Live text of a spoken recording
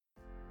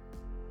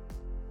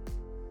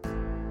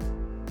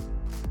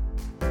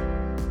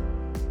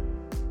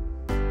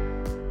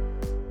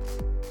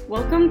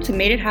Welcome to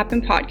Made It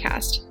Happen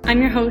podcast. I'm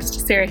your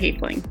host, Sarah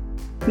Hafling.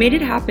 Made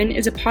It Happen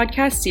is a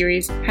podcast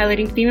series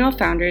highlighting female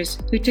founders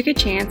who took a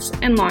chance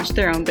and launched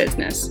their own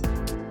business.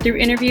 Through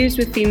interviews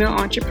with female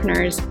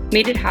entrepreneurs,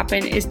 Made It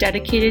Happen is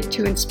dedicated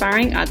to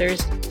inspiring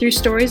others through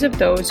stories of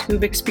those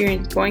who've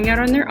experienced going out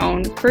on their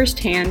own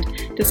firsthand,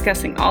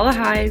 discussing all the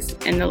highs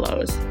and the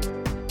lows.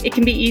 It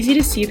can be easy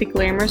to see the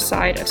glamorous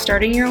side of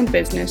starting your own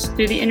business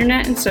through the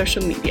internet and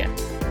social media.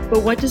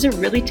 But what does it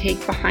really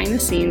take behind the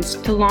scenes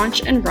to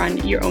launch and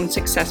run your own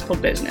successful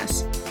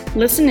business?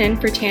 Listen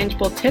in for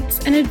tangible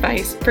tips and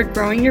advice for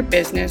growing your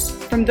business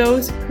from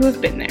those who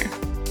have been there.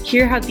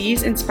 Hear how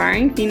these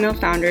inspiring female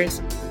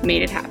founders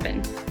made it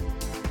happen.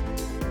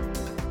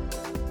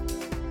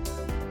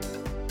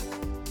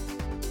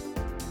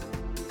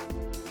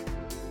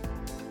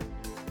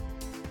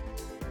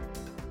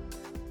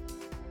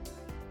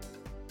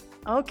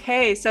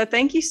 Okay, so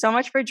thank you so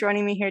much for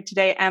joining me here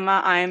today,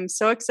 Emma. I'm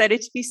so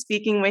excited to be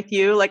speaking with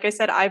you. Like I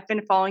said, I've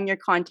been following your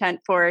content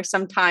for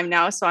some time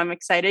now, so I'm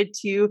excited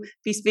to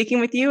be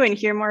speaking with you and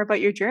hear more about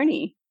your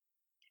journey.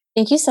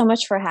 Thank you so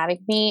much for having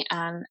me.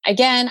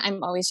 Again,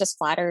 I'm always just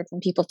flattered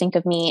when people think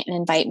of me and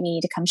invite me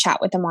to come chat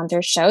with them on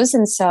their shows.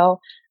 And so,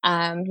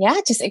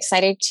 just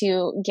excited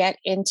to get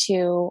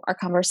into our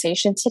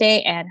conversation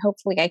today, and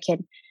hopefully I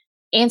can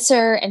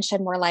answer and shed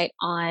more light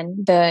on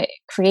the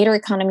creator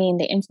economy and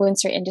the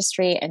influencer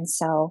industry. And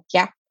so,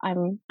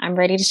 I'm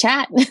ready to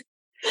chat.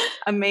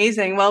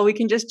 Amazing. Well, we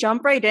can just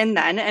jump right in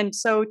then. And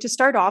so to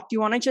start off, do you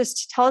want to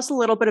just tell us a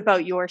little bit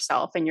about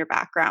yourself and your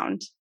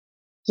background?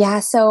 Yeah,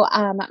 so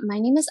my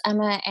name is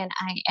Emma, and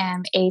I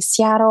am a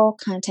Seattle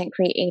content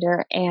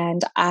creator,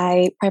 and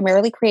I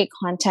primarily create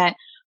content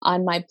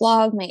on my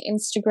blog, my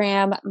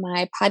Instagram,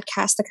 my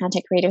podcast, the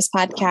Content Creatives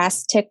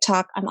Podcast,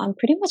 TikTok. I'm on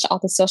pretty much all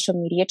the social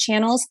media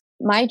channels.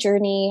 My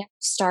journey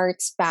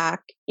starts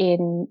back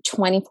in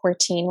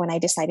 2014 when I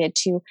decided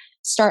to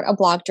start a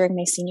blog during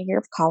my senior year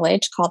of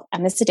college called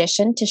Emma's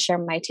Edition to share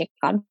my take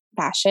on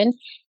fashion.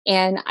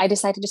 And I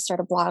decided to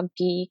start a blog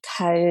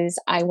because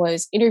I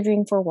was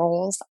interviewing for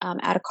roles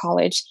out of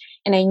college,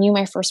 and I knew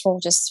my first role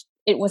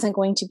it wasn't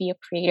going to be a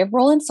creative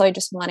role. And so I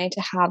just wanted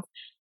to have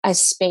a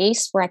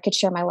space where I could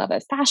share my love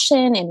of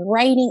fashion and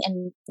writing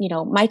and,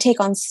 my take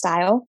on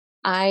style.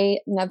 I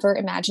never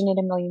imagined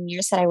in a million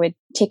years that I would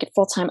take it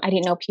full time. I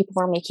didn't know people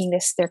were making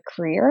this their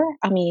career.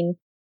 I mean,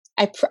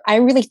 I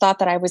really thought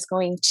that I was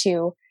going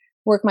to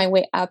work my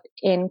way up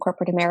in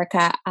corporate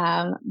America.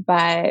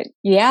 But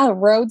the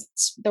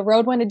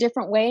road went a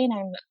different way,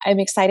 and I'm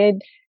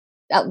excited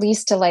at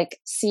least to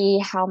see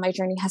how my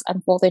journey has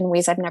unfolded in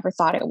ways I've never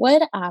thought it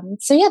would.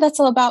 That's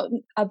all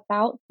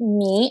about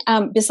me.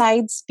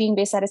 Besides being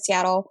based out of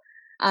Seattle,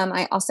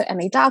 I also am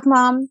a dog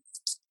mom.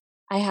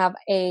 I have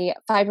a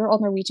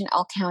 5-year-old Norwegian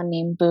elk hound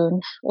named Boone,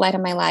 light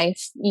of my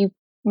life. You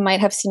might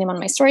have seen him on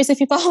my stories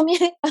if you follow me.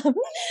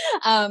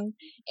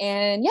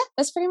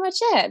 That's pretty much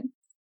it.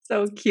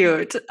 So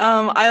cute.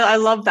 I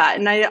love that.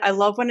 And I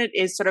love when it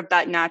is sort of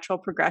that natural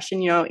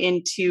progression,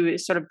 into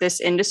sort of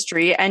this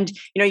industry. And,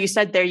 you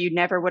said there, you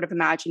never would have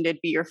imagined it'd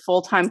be your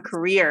full-time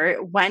career.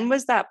 When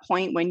was that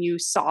point when you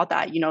saw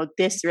that,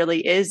 this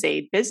really is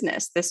a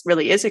business, this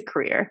really is a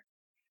career?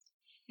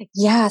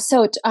 Yeah.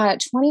 So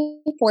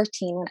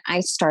 2014, when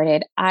I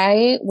started,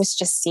 I was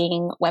just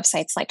seeing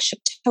websites like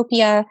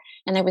Shiptopia,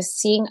 and I was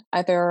seeing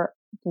other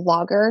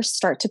bloggers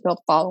start to build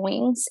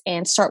followings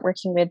and start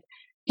working with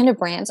kind of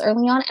brands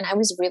early on. And I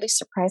was really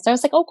surprised. I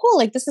was like, oh,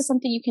 cool. This is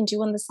something you can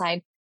do on the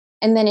side.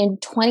 And then in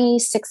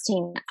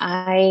 2016,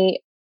 I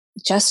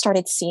just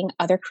started seeing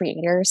other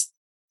creators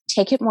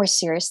take it more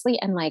seriously.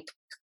 And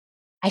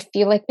I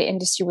feel like the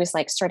industry was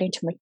starting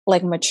to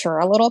mature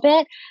a little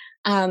bit.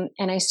 And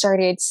I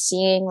started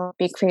seeing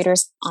big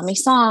creators, Ami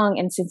Song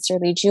and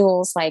Sincerely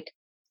Jules,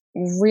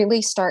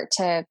 really start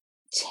to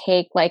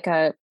take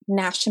a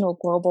national,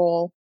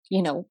 global,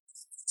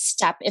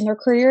 step in their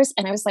careers.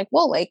 And I was like,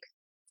 whoa,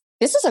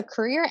 this is a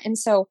career. And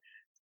so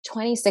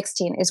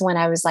 2016 is when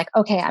I was like,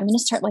 okay, I'm going to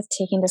start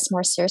taking this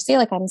more seriously.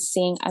 I'm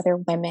seeing other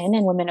women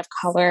and women of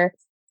color,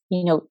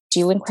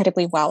 do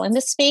incredibly well in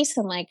this space,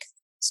 and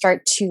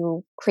start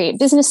to create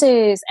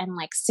businesses, and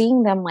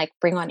seeing them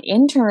bring on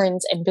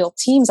interns and build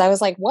teams. I was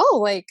like,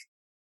 whoa,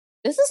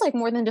 this is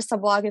more than just a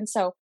blog. And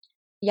so,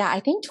 I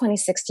think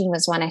 2016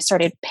 was when I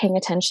started paying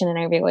attention, and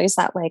I realized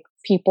that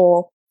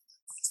people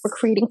were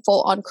creating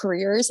full on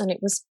careers, and it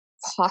was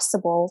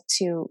possible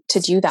to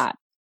do that.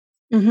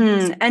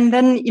 Mm-hmm. And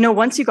then,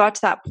 once you got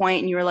to that point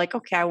and you were like,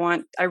 okay,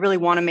 I really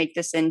want to make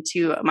this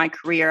into my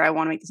career. I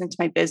want to make this into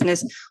my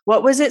business.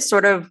 What were those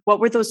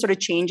sort of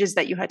changes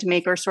that you had to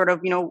make, or sort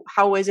of,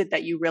 how is it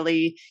that you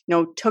really,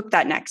 took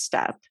that next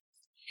step?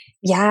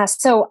 Yeah.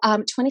 So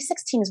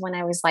 2016 is when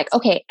I was like,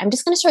 okay, I'm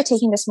just going to start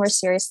taking this more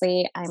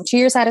seriously. I'm 2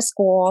 years out of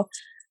school.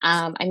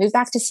 I moved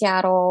back to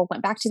Seattle,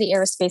 went back to the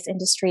aerospace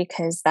industry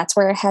because that's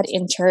where I had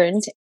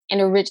interned. And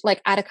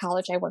out of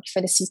college, I worked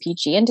for the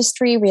CPG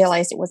industry,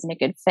 realized it wasn't a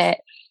good fit.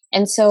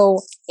 And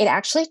so it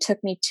actually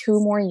took me 2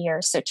 more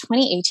years. So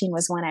 2018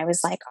 was when I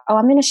was like, oh,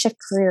 I'm going to shift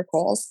career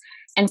goals.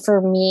 And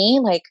for me,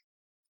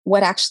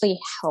 what actually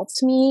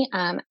helped me,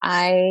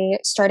 I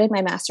started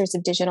my master's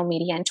of digital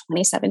media in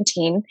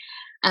 2017.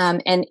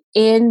 And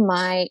in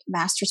my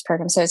master's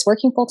program, so I was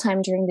working full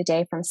time during the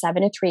day from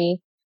 7 to 3.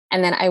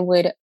 And then I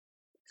would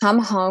come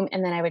home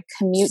and then I would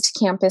commute to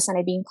campus and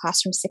I'd be in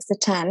class from 6 to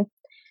 10.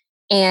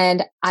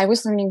 And I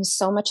was learning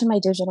so much in my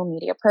digital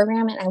media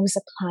program and I was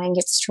applying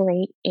it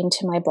straight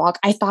into my blog.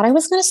 I thought I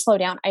was going to slow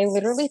down. I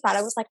literally thought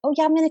I was like, oh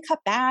yeah, I'm going to cut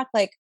back.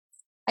 Like,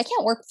 I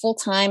can't work full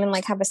time and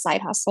like have a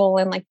side hustle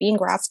and like be in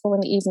grad school in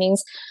the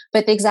evenings.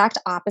 But the exact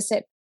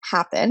opposite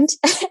happened.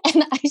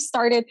 And I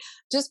started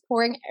just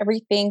pouring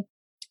everything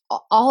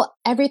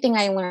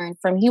I learned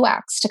from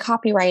UX to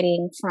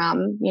copywriting,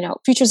 from,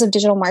 futures of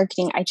digital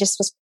marketing. I just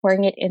was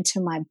pouring it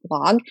into my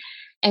blog.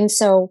 And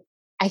so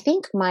I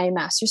think my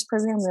master's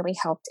program really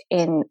helped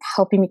in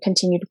helping me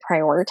continue to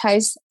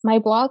prioritize my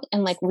blog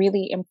and like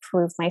really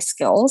improve my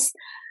skills.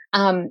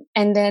 And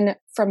then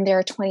from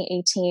there,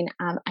 2018,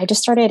 I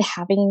just started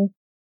having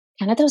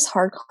kind of those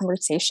hard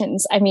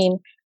conversations. I mean,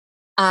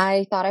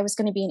 I thought I was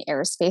going to be an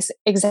aerospace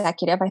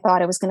executive. I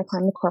thought I was going to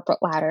climb the corporate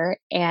ladder.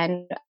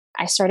 And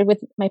I started with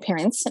my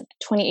parents in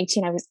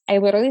 2018. I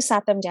literally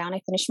sat them down.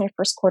 I finished my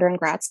first quarter in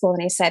grad school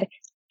and I said,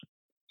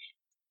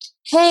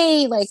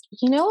 hey, like,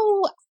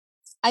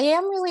 I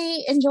am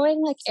really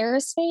enjoying like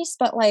aerospace,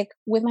 but like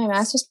with my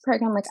master's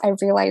program, like I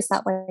realized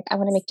that like I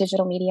want to make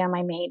digital media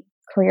my main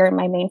career and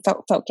my main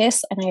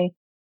focus. And I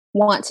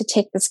want to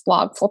take this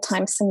blog full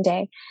time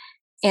someday.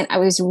 And I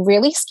was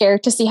really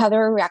scared to see how they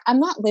would react. I'm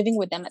not living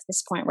with them at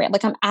this point, right?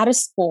 Like I'm out of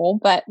school,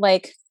 but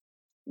like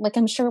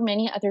I'm sure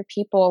many other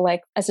people,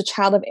 like as a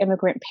child of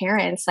immigrant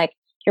parents, like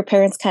your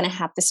parents kind of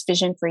have this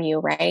vision for you,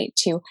 right?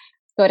 To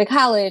go to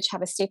college,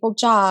 have a stable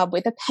job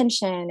with a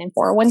pension and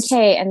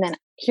 401k. And then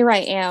here I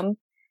am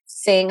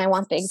saying I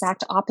want the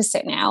exact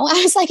opposite now.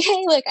 I was like,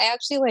 hey, like I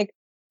actually like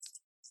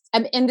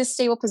I'm in this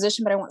stable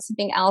position, but I want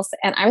something else.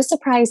 And I was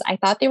surprised. I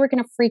thought they were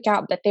going to freak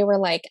out, but they were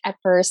like, at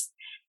first,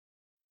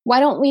 why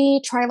don't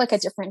we try like a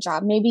different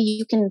job? Maybe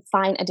you can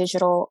find a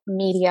digital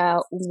media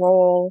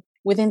role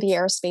within the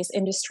aerospace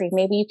industry.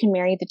 Maybe you can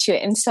marry the two.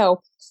 And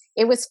so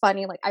it was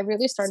funny. Like I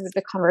really started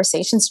the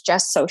conversations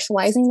just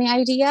socializing the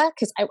idea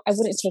because I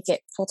wouldn't take it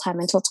full time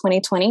until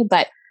 2020,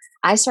 but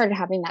I started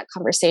having that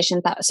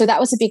conversation. So that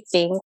was a big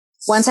thing.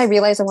 Once I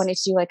realized I wanted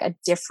to do like a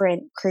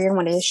different career and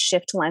wanted to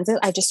shift lenses,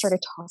 I just started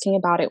talking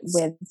about it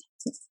with,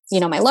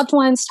 my loved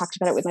ones, talked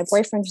about it with my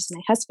boyfriend, who's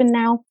my husband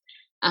now,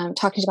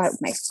 talking about it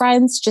with my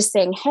friends, just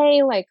saying,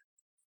 hey, like,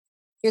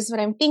 here's what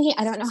I'm thinking.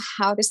 I don't know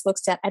how this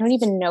looks at. I don't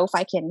even know if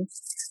I can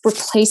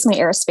replace my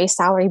aerospace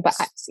salary, but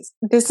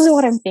this is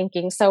what I'm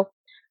thinking. So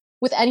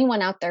with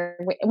anyone out there,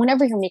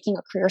 whenever you're making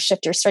a career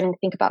shift, you're starting to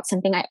think about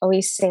something, I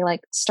always say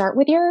like, start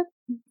with your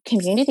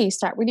community,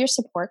 start with your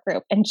support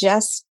group and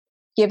just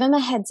give them a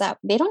heads up.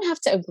 They don't have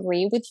to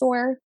agree with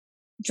your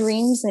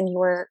dreams and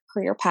your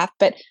career path,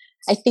 but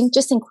I think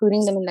just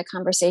including them in the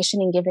conversation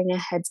and giving a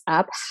heads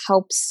up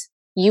helps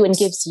you and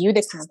gives you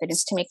the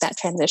confidence to make that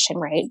transition,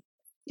 right?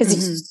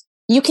 Because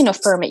you can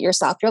affirm it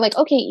yourself. You're like,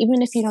 okay,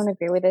 even if you don't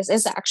agree with this,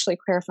 it's actually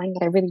clarifying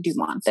that I really do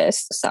want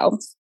this. So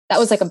that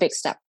was like a big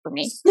step for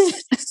me.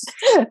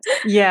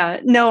 Yeah,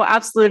 no,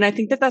 absolutely. And I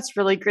think that that's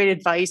really great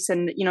advice.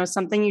 And,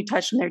 something you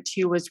touched on there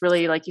too was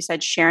really, like you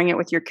said, sharing it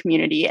with your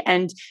community.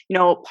 And,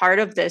 part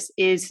of this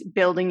is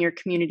building your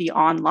community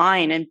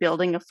online and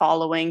building a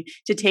following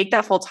to take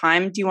that full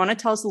time. Do you want to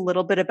tell us a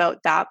little bit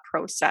about that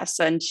process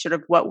and sort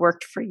of what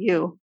worked for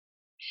you?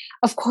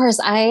 Of course,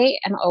 I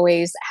am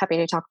always happy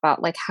to talk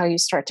about like how you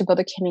start to build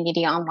a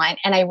community online.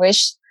 And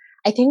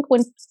I think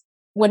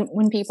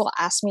when people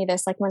ask me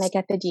this, like when I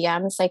get the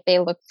DMs, like they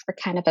look for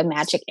kind of a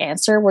magic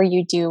answer where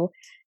you do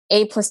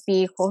A plus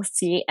B equals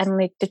C. And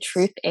like the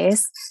truth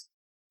is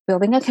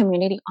building a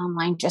community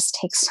online just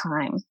takes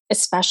time,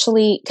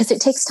 especially because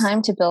it takes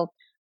time to build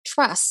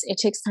trust. It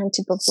takes time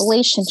to build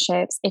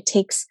relationships. It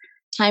takes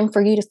time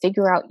for you to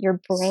figure out your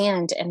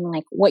brand and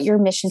like what your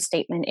mission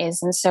statement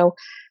is. And so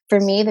for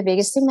me, the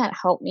biggest thing that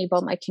helped me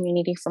build my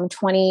community from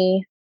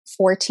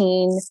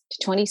 2014 to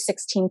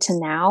 2016 to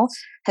now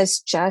has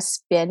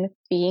just been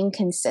being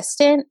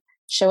consistent,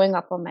 showing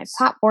up on my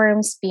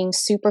platforms, being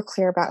super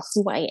clear about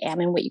who I am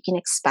and what you can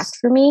expect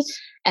from me.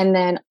 And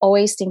then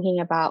always thinking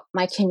about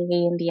my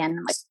community in the end,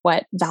 like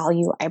what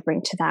value I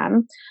bring to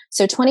them.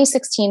 So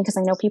 2016, because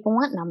I know people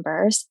want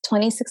numbers,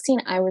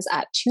 2016, I was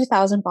at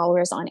 2,000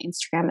 followers on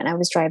Instagram and I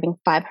was driving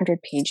 500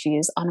 page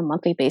views on a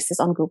monthly basis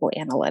on Google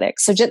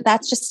Analytics. So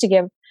that's just to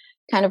give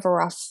kind of a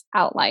rough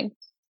outline.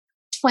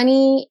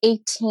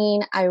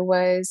 2018, I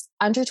was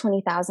under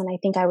 20,000. I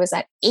think I was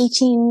at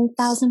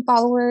 18,000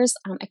 followers.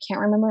 I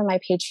can't remember my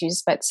page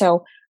views, but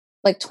so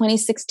like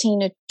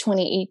 2016 to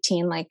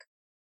 2018, like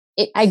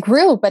I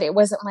grew, but it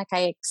wasn't like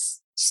I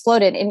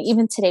exploded. And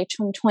even today,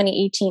 from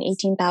 2018,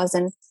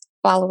 18,000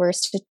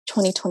 followers to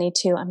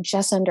 2022, I'm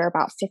just under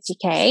about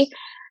 50K.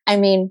 I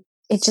mean,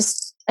 it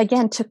just,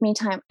 again, took me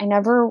time. I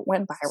never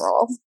went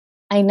viral.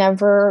 I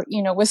never,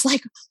 was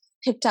like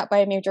picked up by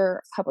a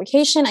major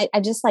publication. I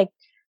just like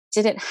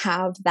didn't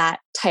have that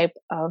type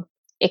of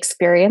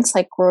experience.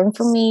 Like growing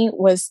for me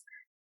was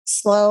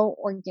slow,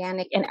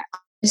 organic, and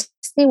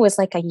it was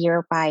like a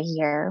year by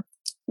year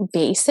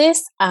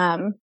basis.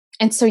 And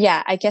so,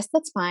 yeah, I guess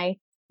that's my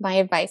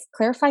advice.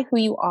 Clarify who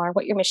you are,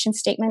 what your mission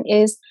statement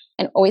is,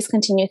 and always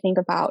continue to think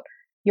about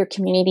your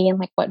community and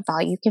like what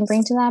value you can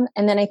bring to them.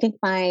 And then I think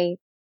my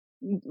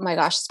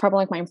gosh, it's probably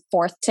like my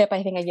fourth tip.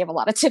 I think I gave a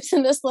lot of tips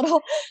in this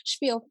little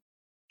spiel.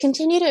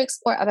 Continue to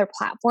explore other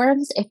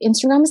platforms. If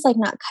Instagram is like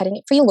not cutting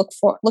it for you,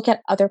 look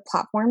at other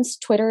platforms.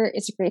 Twitter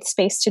is a great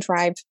space to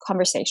drive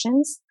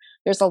conversations.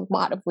 There's a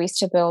lot of ways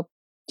to build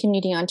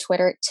community on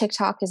Twitter.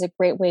 TikTok is a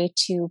great way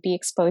to be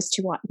exposed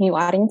to new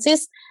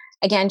audiences.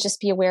 Again, just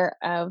be aware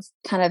of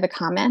kind of the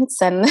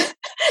comments and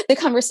the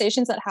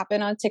conversations that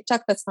happen on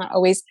TikTok. That's not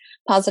always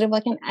positive,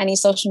 like in any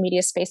social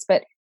media space,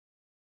 but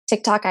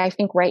TikTok, I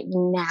think right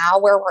now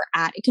where we're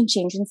at, it can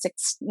change in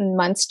 6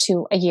 months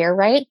to a year,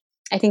 right?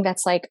 I think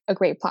that's like a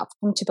great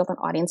platform to build an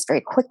audience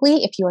very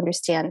quickly if you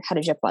understand how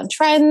to jump on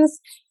trends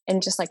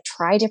and just like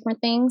try different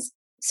things.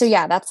 So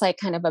yeah, that's like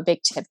kind of a big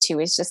tip too,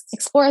 is just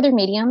explore other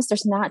mediums.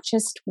 There's not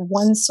just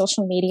one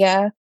social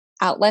media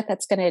outlet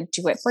that's going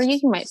to do it for you.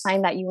 You might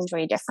find that you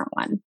enjoy a different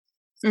one.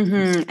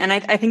 Mm-hmm. And I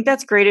think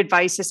that's great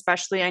advice,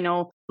 especially I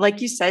know,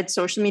 like you said,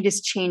 social media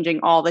is changing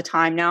all the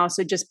time now.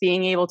 So just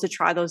being able to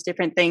try those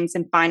different things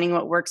and finding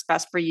what works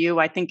best for you,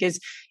 I think is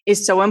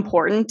so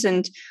important.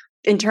 And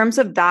in terms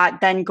of that,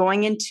 then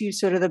going into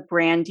sort of the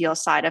brand deal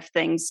side of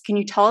things, can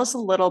you tell us a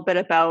little bit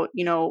about,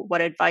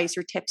 what advice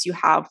or tips you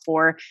have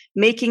for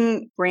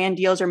making brand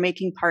deals or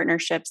making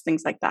partnerships,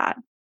 things like that?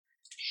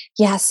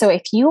 Yeah. So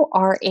if you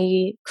are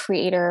a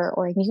creator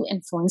or a new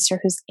influencer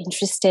who's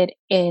interested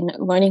in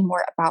learning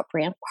more about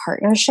brand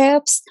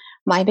partnerships,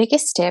 my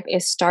biggest tip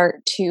is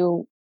start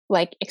to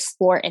like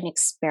explore and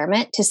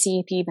experiment to see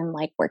if you even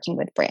like working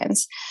with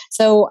brands.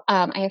 So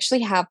I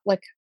actually have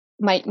like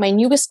my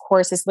newest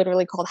course is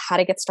literally called How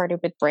to Get Started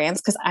with Brands,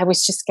 because I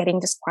was just getting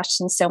this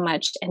question so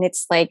much. And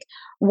it's like,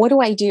 what do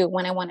I do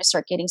when I want to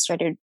start getting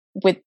started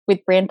with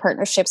brand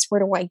partnerships?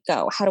 Where do I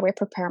go? How do I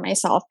prepare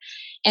myself?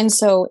 And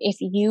so if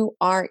you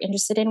are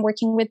interested in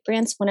working with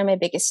brands, one of my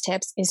biggest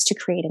tips is to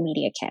create a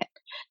media kit.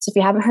 So if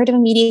you haven't heard of a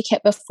media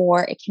kit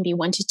before, it can be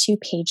 1 to 2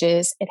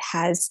 pages. It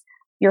has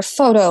your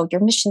photo,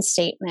 your mission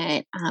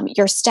statement,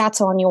 your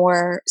stats on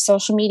your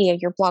social media,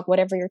 your blog,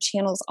 whatever your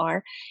channels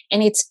are.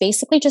 And it's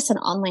basically just an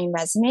online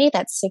resume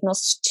that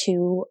signals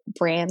to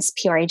brands,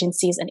 PR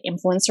agencies, and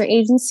influencer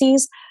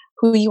agencies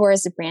who you are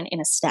as a brand in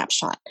a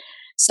snapshot.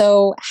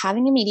 So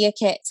having a media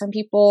kit, some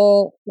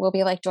people will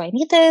be like, do I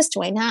need this?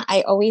 Do I not?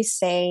 I always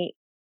say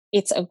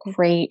it's a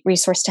great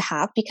resource to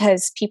have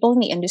because people in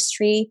the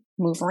industry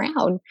move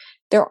around.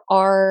 There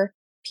are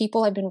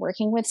people I've been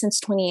working with since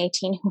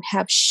 2018 who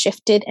have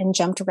shifted and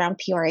jumped around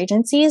PR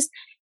agencies.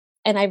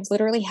 And I've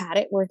literally had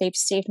it where they've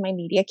saved my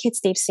media kits.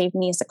 They've saved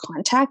me as a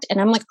contact. And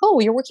I'm like, oh,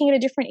 you're working at a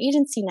different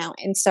agency now.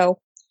 And so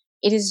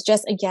it is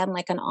just, again,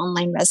 like an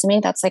online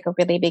resume. That's like a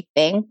really big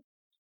thing.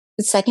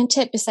 The second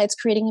tip, besides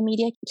creating a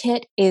media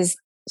kit, is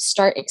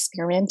start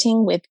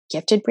experimenting with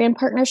gifted brand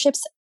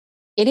partnerships.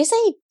 It is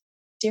a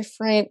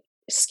different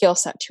skill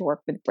set to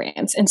work with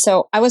brands. And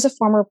so I was a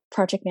former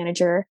project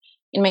manager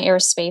in my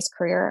aerospace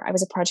career. I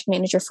was a project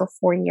manager for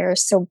 4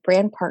 years. So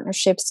brand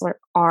partnerships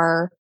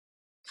are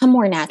come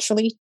more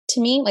naturally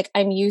to me. Like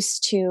I'm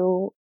used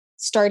to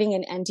starting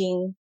and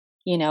ending,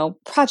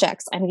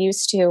 projects. I'm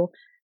used to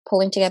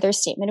pulling together a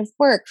statement of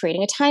work,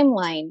 creating a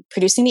timeline,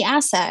 producing the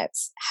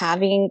assets,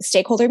 having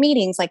stakeholder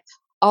meetings, like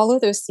all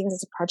of those things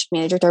as a project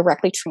manager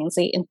directly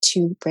translate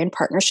into brand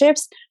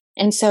partnerships.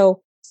 And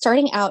so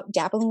starting out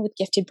dabbling with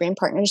gifted brand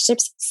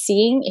partnerships,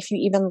 seeing if you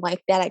even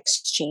like that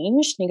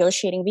exchange,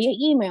 negotiating via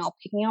email,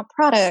 picking out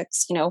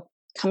products,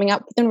 coming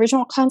up with an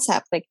original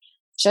concept, like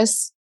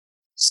just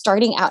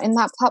starting out in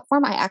that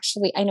platform.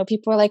 I know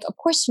people are like, of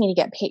course you need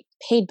to get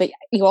paid, but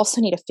you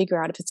also need to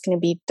figure out if it's going to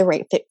be the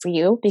right fit for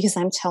you, because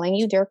I'm telling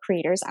you, there are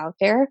creators out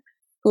there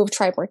who have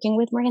tried working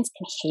with brands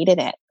and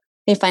hated it.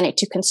 They find it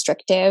too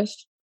constrictive.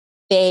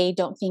 They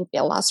don't think they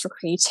lost for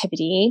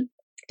creativity.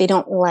 They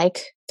don't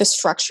like the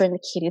structure and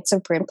the cadence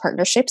of brand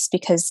partnerships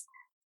because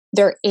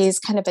there is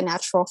kind of a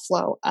natural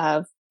flow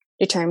of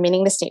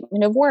determining the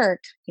statement of work,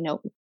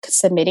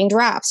 submitting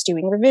drafts,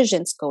 doing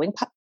revisions, going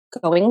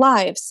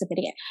live,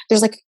 submitting it.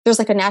 There's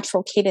like a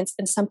natural cadence,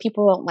 and some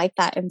people don't like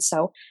that. And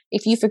so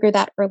if you figure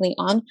that early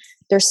on,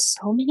 there's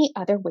so many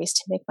other ways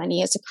to make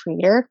money as a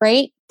creator,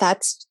 right?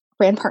 That's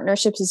brand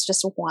partnerships is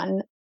just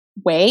one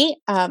way.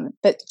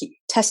 But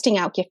testing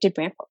out gifted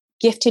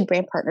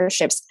brand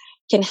partnerships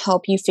can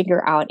help you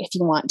figure out if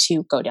you want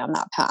to go down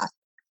that path.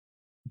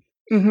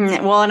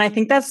 Mm-hmm. Well, and I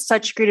think that's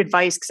such great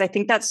advice because I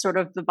think that's sort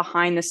of the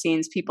behind the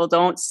scenes people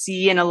don't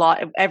see in a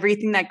lot of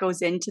everything that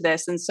goes into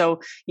this. And so,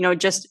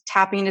 just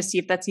tapping to see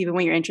if that's even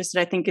when you're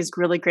interested, I think is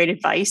really great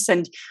advice.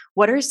 And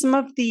what are some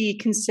of the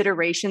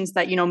considerations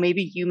that,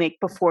 maybe you make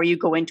before you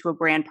go into a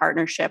brand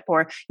partnership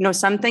or,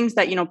 some things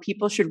that,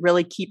 people should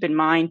really keep in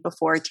mind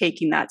before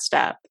taking that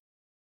step?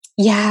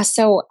 Yeah.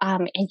 So,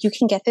 and you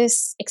can get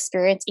this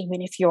experience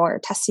even if you're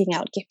testing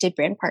out gifted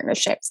brand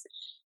partnerships.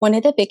 One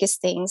of the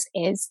biggest things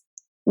is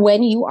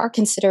when you are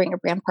considering a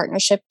brand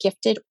partnership,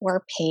 gifted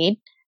or paid,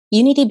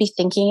 you need to be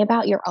thinking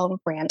about your own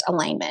brand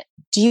alignment.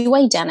 Do you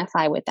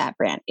identify with that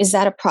brand? Is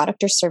that a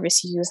product or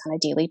service you use on a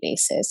daily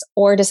basis,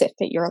 or does it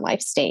fit your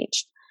life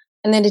stage?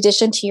 And then in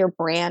addition to your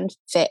brand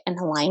fit and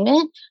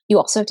alignment, you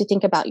also have to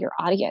think about your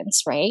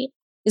audience, right?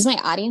 Is my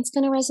audience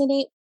going to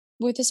resonate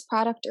with this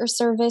product or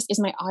service? Is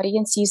my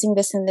audience using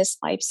this in this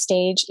life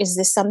stage? Is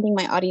this something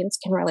my audience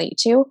can relate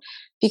to?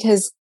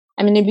 Because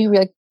I'm going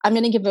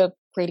to give a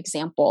great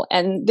example.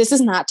 And this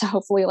is not to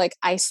hopefully like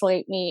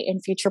isolate me in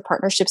future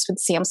partnerships with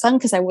Samsung,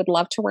 because I would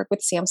love to work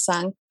with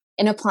Samsung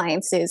in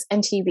appliances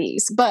and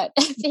TVs. But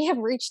they have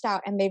reached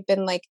out and they've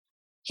been like,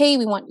 hey,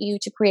 we want you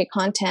to create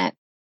content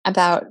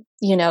about,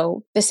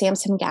 the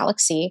Samsung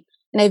Galaxy.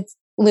 And I've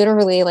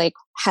literally like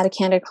had a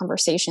candid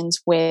conversations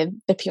with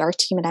the PR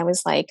team. And I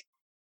was like,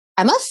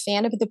 I'm a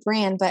fan of the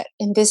brand, but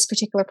in this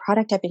particular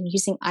product, I've been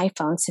using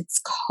iPhone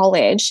since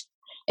college.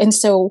 And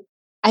so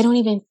I don't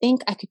even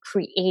think I could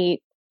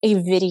create a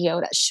video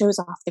that shows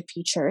off the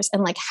features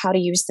and like how to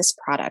use this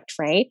product,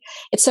 right?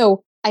 And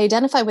so I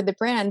identify with the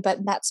brand, but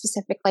that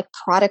specific like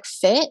product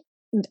fit,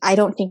 I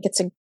don't think it's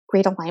a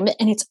great alignment.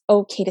 And it's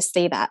okay to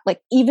say that. Like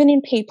even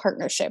in paid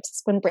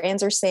partnerships, when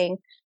brands are saying,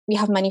 we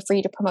have money for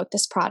you to promote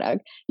this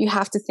product, you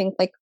have to think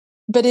like,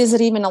 but is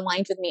it even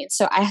aligned with me? And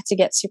so I had to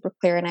get super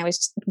clear. And I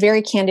was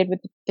very candid with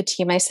the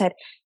team. I said,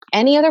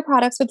 any other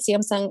products with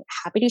Samsung,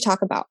 happy to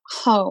talk about.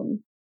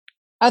 Home,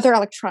 other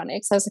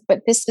electronics. I was like,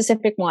 but this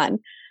specific one,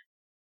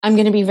 I'm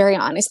going to be very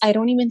honest, I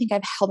don't even think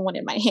I've held one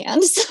in my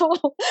hand.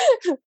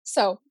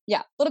 So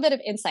yeah, a little bit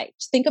of insight.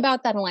 Just think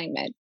about that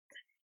alignment.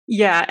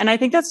 Yeah. And I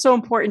think that's so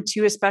important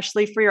too,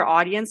 especially for your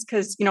audience,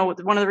 because,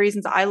 one of the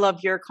reasons I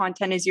love your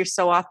content is you're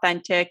so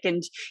authentic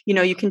and,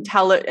 you can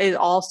tell it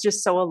all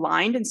just so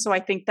aligned. And so I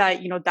think that,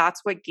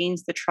 that's what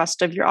gains the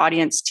trust of your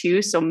audience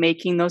too. So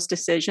making those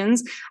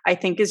decisions, I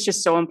think is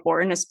just so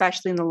important,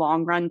 especially in the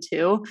long run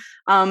too.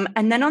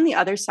 And then on the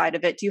other side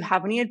of it, do you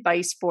have any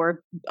advice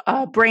for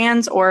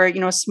brands or,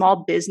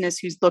 small business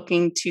who's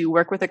looking to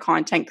work with a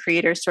content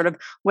creator?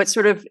 What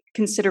sort of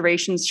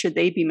considerations should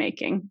they be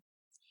making?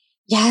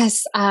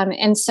 Yes.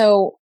 And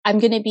so I'm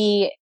going to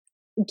be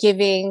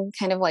giving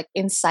kind of like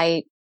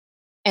insight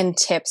and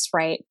tips,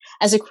 right?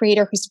 As a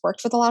creator who's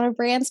worked with a lot of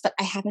brands, but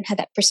I haven't had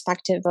that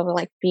perspective of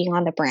like being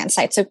on the brand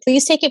side. So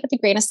please take it with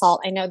a grain of salt.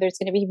 I know there's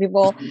going to be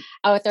people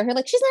out there who are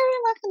like, she's never going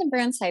to work on the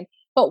brand side.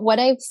 But what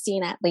I've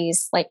seen, at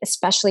least, like,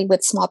 especially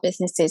with small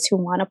businesses who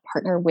want to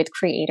partner with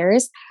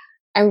creators,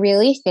 I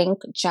really think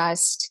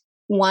just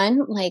one,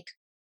 like,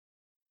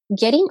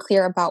 getting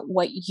clear about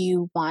what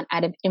you want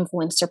out of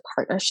influencer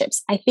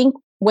partnerships. I think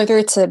whether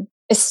it's a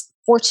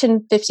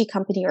Fortune 50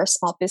 company or a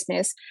small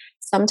business,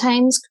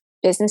 sometimes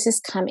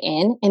businesses come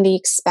in and they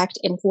expect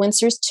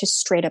influencers to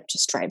straight up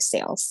just drive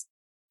sales.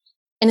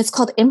 And it's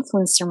called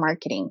influencer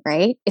marketing,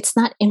 right? It's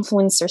not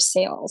influencer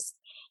sales.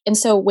 And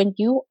so when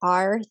you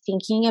are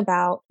thinking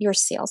about your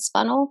sales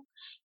funnel,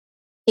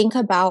 think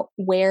about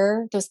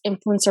where those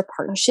influencer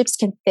partnerships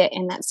can fit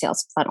in that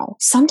sales funnel.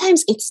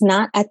 Sometimes it's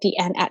not at the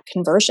end at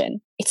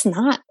conversion. It's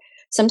not.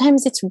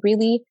 Sometimes it's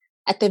really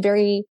at the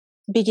very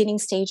beginning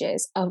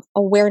stages of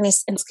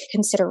awareness and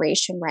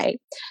consideration, right?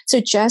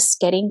 So just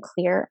getting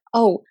clear,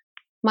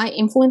 my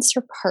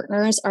influencer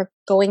partners are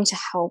going to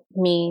help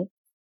me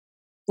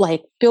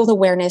like build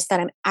awareness that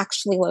I'm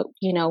actually,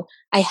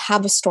 I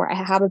have a store, I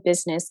have a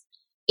business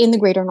in the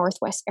greater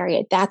Northwest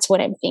area. That's what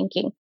I'm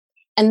thinking.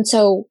 And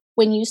so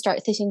when you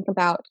start to think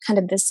about kind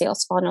of the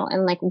sales funnel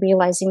and like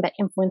realizing that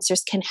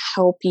influencers can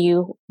help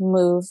you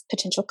move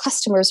potential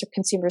customers or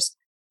consumers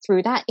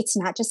through that, it's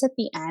not just at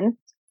the end.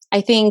 I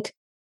think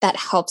that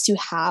helps you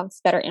have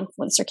better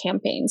influencer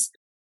campaigns.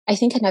 I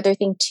think another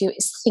thing too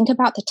is think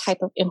about the type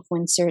of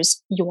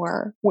influencers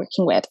you're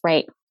working with,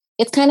 right?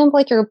 It's kind of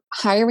like you're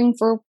hiring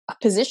for a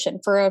position,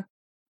 for a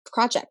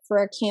project, for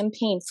a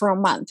campaign, for a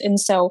month. And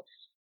so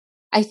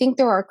I think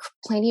there are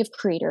plenty of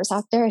creators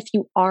out there. If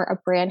you are a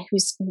brand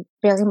who's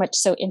very much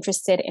so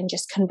interested in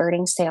just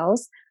converting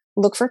sales,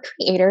 look for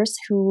creators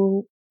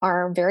who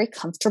are very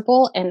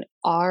comfortable and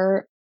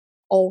are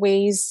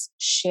always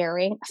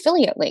sharing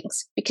affiliate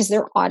links because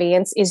their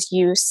audience is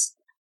used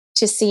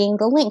to seeing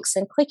the links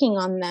and clicking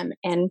on them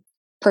and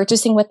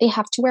purchasing what they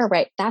have to wear,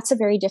 right? That's a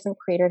very different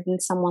creator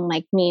than someone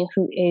like me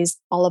who is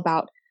all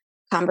about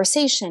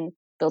conversation,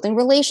 building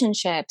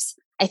relationships.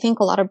 I think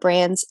a lot of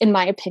brands, in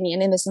my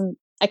opinion, and this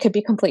I could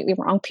be completely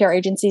wrong. PR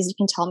agencies, you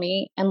can tell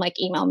me and like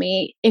email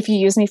me if you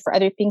use me for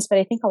other things. But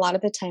I think a lot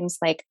of the times,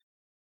 like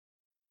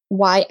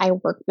why I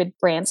work with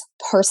brands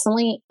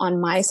personally on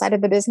my side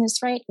of the business,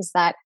 right, is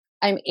that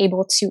I'm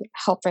able to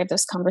help drive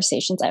those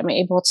conversations. I'm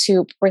able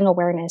to bring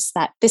awareness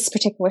that this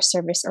particular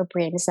service or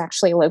brand is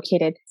actually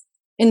located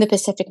in the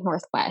Pacific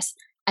Northwest.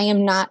 I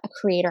am not a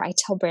creator. I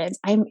tell brands,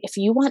 if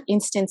you want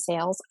instant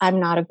sales,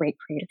 I'm not a great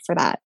creator for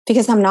that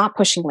because I'm not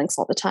pushing links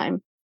all the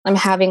time. I'm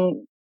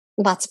having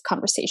lots of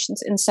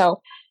conversations. And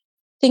so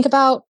think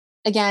about,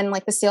 again,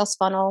 like the sales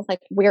funnel, like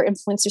where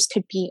influencers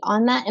could be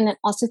on that. And then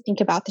also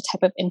think about the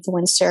type of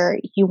influencer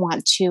you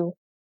want to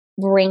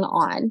bring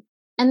on.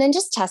 and then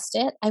just test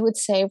it. I would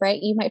say, right,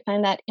 you might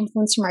find that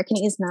influencer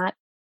marketing is not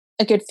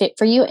a good fit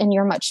for you and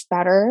you're much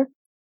better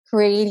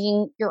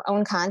creating your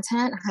own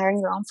content, hiring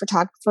your own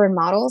photographer and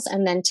models,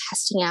 and then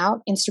testing out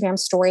Instagram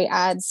story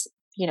ads,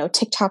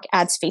 TikTok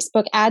ads,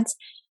 Facebook ads.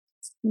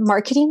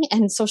 Marketing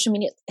and social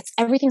media,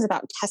 everything's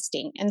about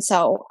testing. And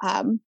so,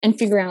 and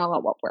figuring out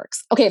what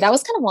works. Okay. That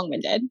was kind of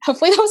long-winded.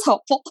 Hopefully that was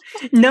helpful.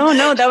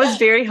 No, that was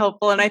very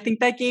helpful. And I think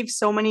that gave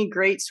so many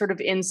great sort of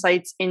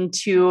insights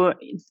into,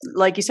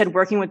 like you said,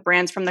 working with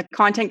brands from the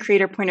content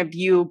creator point of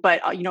view,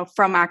 but,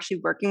 from actually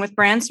working with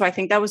brands. So I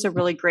think that was a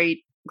really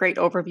great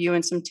overview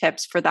and some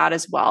tips for that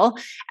as well.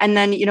 And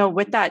then,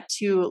 with that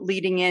too,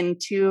 leading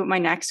into my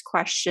next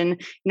question,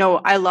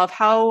 I love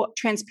how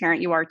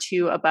transparent you are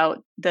too about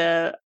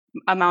the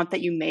amount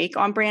that you make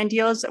on brand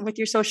deals with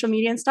your social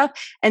media and stuff.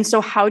 And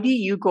so how do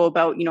you go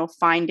about,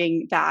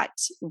 finding that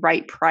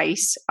right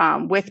price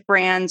with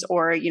brands,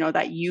 or,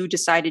 that you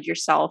decided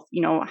yourself,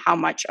 how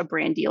much a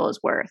brand deal is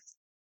worth?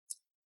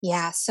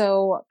 Yeah.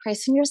 So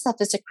pricing yourself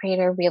as a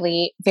creator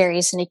really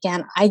varies. And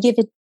again, I give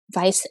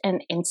advice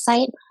and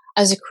insight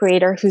as a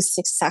creator who's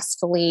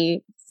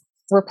successfully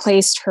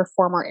replaced her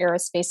former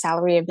aerospace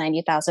salary of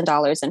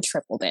 $90,000 and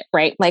tripled it,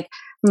 right? Like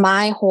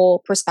my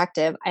whole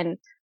perspective. And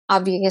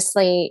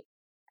obviously,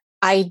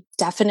 I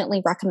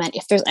definitely recommend,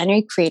 if there's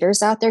any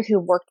creators out there who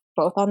work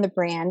both on the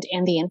brand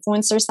and the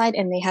influencer side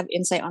and they have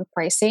insight on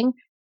pricing,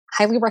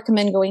 highly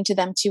recommend going to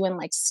them too and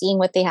like seeing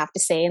what they have to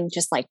say and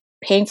just like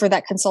paying for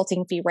that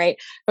consulting fee, right?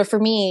 But for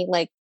me,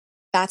 like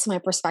that's my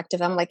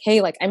perspective. I'm like,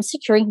 hey, like I'm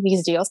securing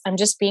these deals. I'm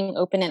just being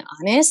open and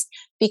honest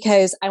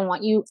because I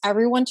want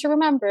everyone to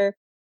remember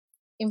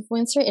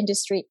influencer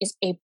industry is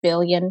 $1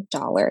 billion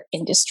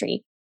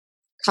industry.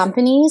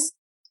 Companies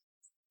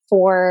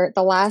for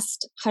the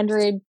last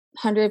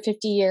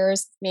 150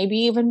 years, maybe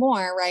even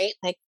more, right?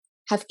 Like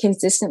have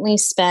consistently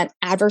spent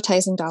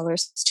advertising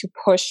dollars to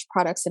push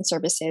products and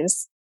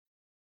services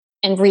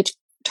and reach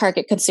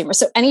target consumers.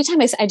 So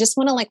anytime I just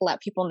want to like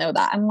let people know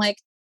that I'm like,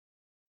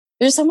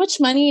 there's so much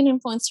money in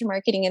influencer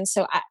marketing. And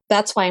so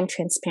that's why I'm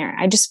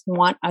transparent. I just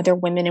want other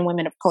women and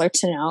women of color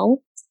to know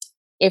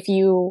if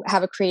you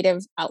have a creative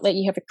outlet,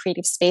 you have a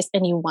creative space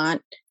and you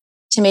want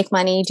to make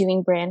money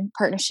doing brand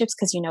partnerships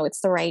because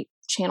it's the right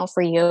channel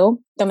for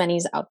you, the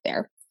money's out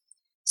there.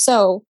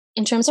 So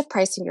in terms of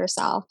pricing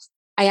yourself,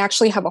 I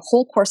actually have a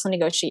whole course on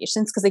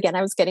negotiations because again,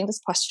 I was getting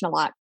this question a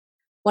lot.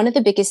 One of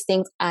the biggest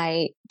things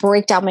I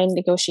break down my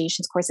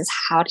negotiations course is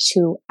how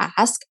to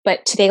ask.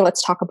 But today,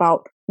 let's talk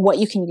about what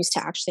you can use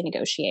to actually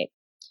negotiate.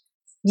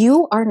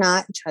 You are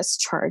not just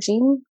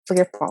charging for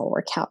your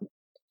follower count.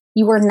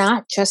 You are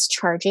not just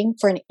charging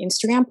for an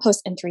Instagram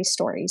post and 3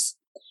 stories.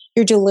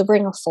 You're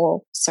delivering a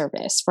full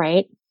service,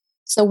 right?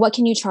 So what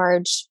can you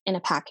charge in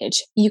a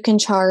package? You can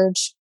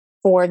charge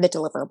for the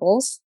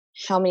deliverables,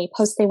 how many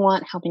posts they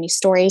want, how many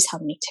stories, how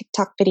many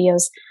TikTok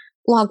videos,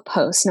 blog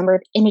posts, number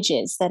of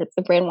images that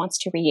the brand wants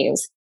to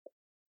reuse.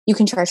 You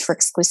can charge for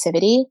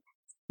exclusivity.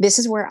 This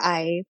is where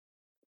I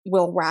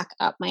will rack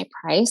up my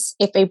price.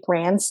 If a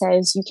brand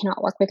says you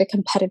cannot work with a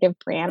competitive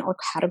brand or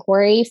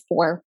category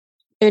for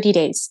 30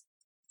 days,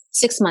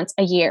 6 months,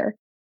 a year,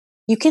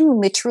 you can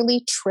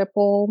literally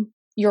triple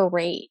your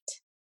rate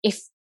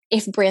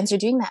if brands are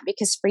doing that,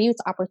 because for you,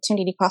 it's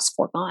opportunity cost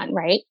foregone,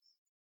 right?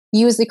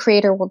 You as the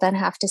creator will then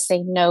have to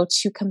say no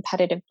to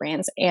competitive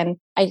brands. And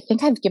I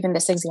think I've given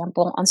this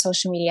example on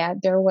social media.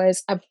 There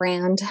was a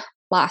brand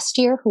last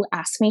year who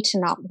asked me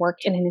to not work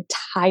in an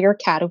entire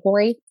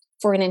category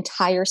for an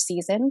entire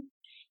season.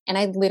 And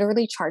I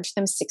literally charged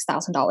them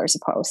 $6,000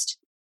 a post.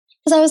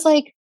 Because I was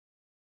like,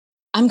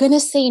 I'm going to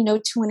say no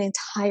to an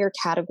entire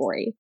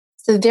category.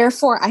 So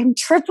therefore, I'm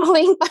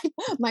tripling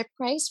my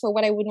price for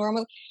what I would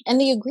normally.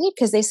 And they agreed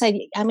because they said,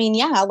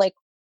 like,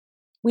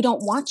 we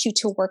don't want you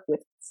to work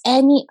with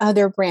any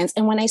other brands.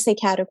 And when I say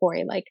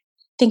category, like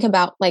think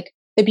about like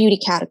the beauty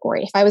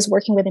category. If I was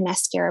working with a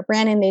mascara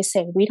brand and they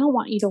say, we don't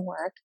want you to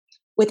work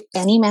with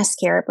any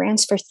mascara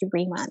brands for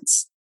 3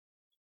 months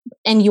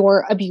and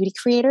you're a beauty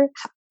creator,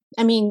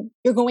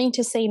 you're going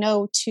to say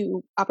no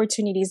to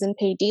opportunities and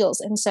paid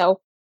deals. And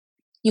so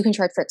you can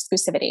charge for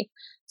exclusivity.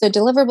 So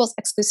deliverables,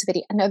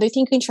 exclusivity. Another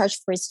thing you can charge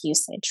for is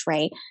usage,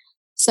 right?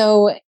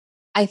 So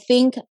I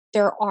think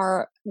there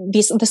are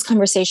this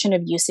conversation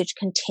of usage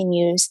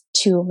continues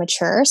to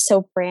mature.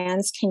 So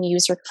brands can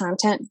use your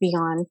content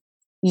beyond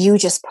you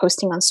just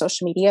posting on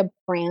social media.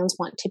 Brands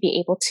want to be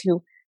able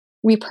to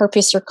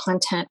repurpose your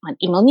content on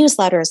email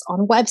newsletters,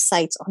 on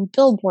websites, on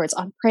billboards,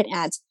 on print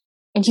ads.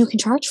 And you can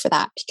charge for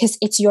that because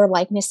it's your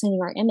likeness and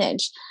your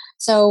image.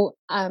 So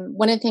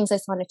one of the things I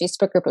saw in a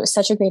Facebook group, it was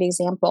such a great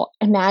example.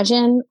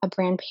 Imagine a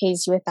brand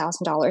pays you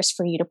 $1,000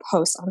 for you to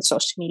post on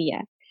social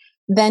media.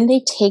 Then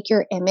they take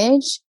your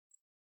image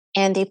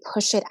and they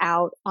push it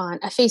out on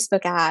a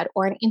Facebook ad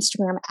or an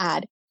Instagram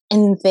ad,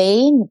 and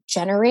they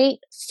generate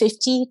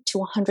 $50,000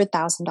 to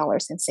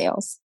 $100,000 in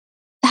sales.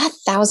 That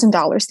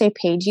 $1,000 they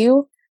paid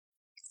you,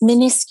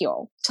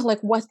 minuscule to like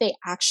what they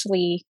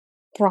actually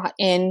brought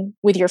in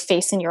with your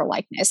face and your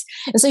likeness.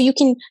 And so you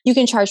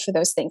can charge for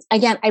those things.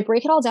 Again, I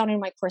break it all down in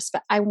my course,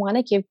 but I want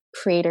to give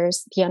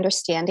creators the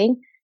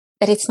understanding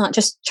that it's not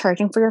just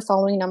charging for your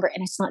following number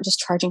and it's not just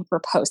charging per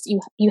post.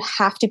 You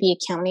have to be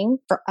accounting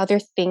for other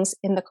things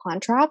in the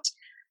contract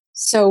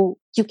so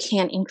you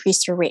can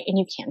increase your rate and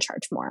you can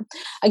charge more.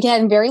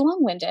 Again, very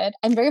long-winded.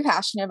 I'm very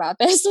passionate about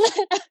this.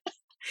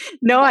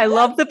 No, I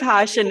love the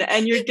passion,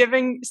 and you're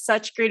giving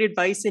such great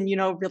advice and,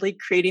 really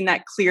creating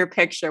that clear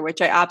picture, which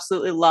I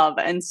absolutely love.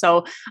 And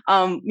so,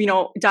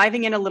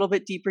 diving in a little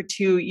bit deeper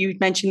too, you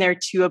mentioned there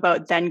too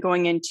about then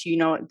going into,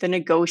 the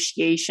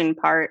negotiation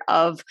part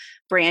of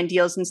brand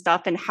deals and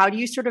stuff. And how do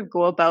you sort of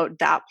go about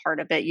that part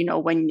of it,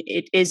 when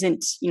it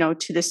isn't,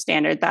 to the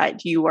standard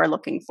that you are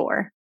looking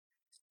for?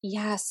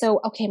 Yeah. So,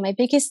 okay, my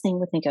biggest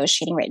thing with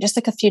negotiating, right? Just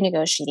like a few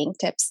negotiating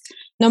tips.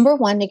 Number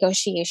one,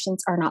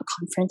 negotiations are not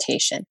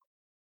confrontation.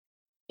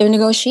 They're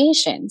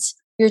negotiations.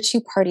 You're two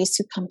parties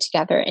who come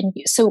together. And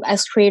so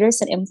as creators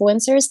and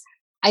influencers,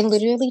 I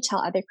literally tell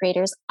other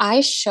creators,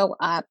 I show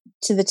up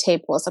to the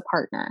table as a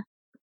partner.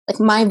 Like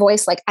my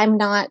voice, like I'm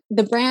not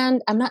the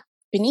brand, I'm not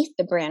beneath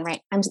the brand, right?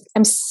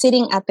 I'm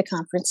sitting at the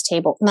conference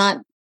table,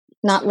 not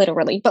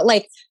literally, but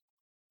like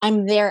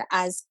I'm there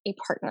as a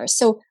partner.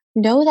 So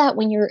know that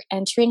when you're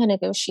entering a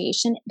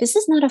negotiation, this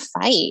is not a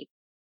fight.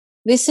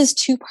 This is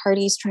two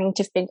parties trying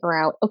to figure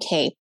out,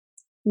 okay,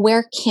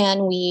 where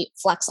can we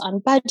flex on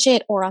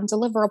budget or on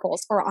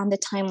deliverables or on the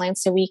timeline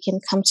so we can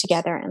come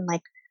together and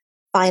like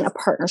find a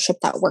partnership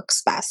that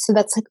works best. So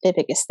that's like the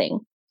biggest thing.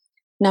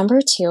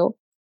 Number two,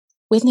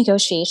 with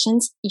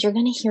negotiations, you're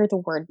going to hear the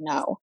word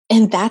no.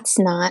 And that's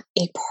not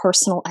a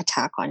personal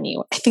attack on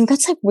you. I think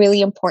that's like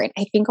really important.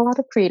 I think a lot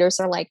of creators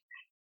are like,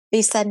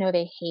 they said no,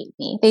 they hate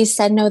me. They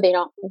said no, they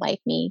don't like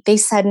me. They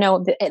said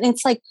no. And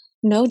it's like,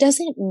 no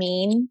doesn't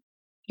mean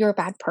you're a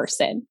bad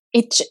person.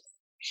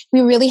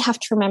 We really have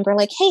to remember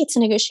like, hey, it's a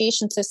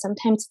negotiation. So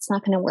sometimes it's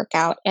not going to work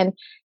out. And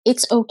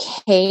it's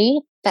okay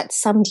that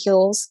some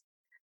deals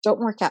don't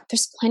work out.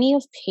 There's plenty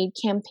of paid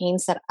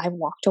campaigns that I've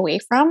walked away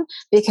from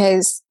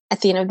because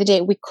at the end of the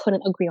day, we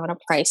couldn't agree on a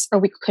price or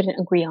we couldn't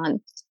agree on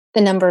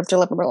the number of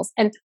deliverables.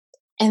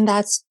 And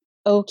that's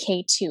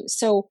okay too.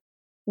 So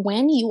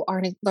when you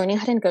are learning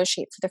how to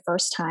negotiate for the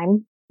first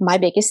time, my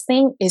biggest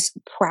thing is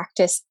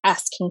practice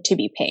asking to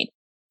be paid.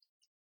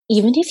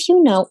 Even if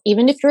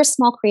you're a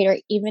small creator,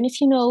 even if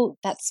you know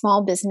that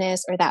small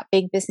business or that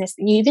big business,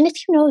 even if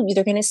you know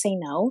they're going to say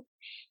no,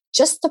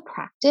 just the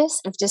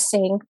practice of just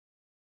saying,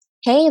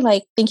 hey,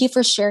 like, thank you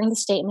for sharing the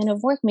statement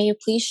of work. May you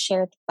please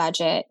share the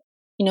budget,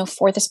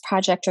 for this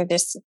project or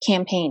this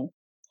campaign.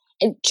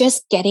 And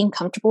just getting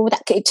comfortable with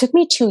that. It took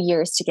me 2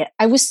 years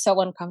I was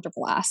so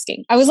uncomfortable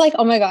asking. I was like,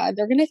 oh my God,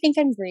 they're going to think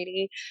I'm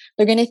greedy.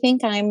 They're going to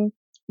think I'm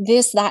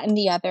this, that, and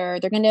the other.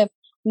 They're going to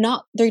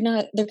not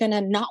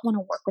want to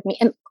work with me.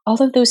 And all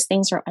of those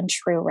things are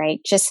untrue, right?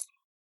 Just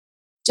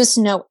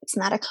know it's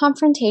not a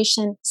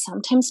confrontation.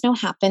 Sometimes no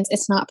happens.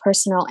 It's not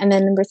personal. And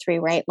then number 3,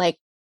 right? Like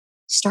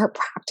start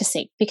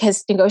practicing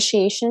because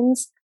negotiating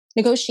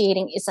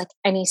is like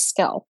any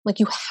skill. Like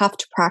you have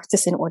to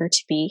practice in order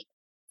to be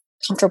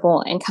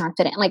comfortable and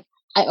confident. Like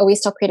I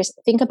always tell creators,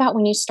 think about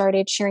when you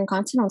started sharing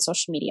content on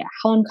social media.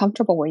 How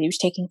uncomfortable were you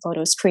taking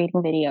photos,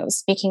 creating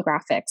videos, making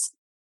graphics?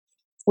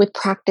 With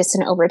practice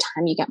and over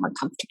time, you get more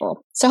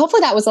comfortable. So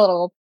hopefully that was a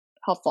little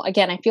helpful.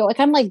 Again, I feel like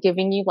I'm like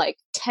giving you like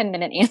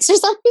 10-minute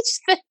answers on each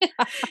thing.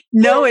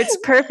 No, it's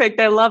perfect.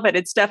 I love it.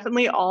 It's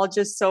definitely all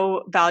just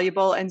so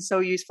valuable and so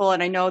useful.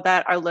 And I know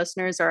that our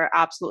listeners are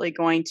absolutely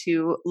going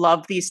to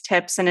love these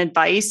tips and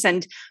advice.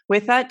 And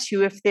with that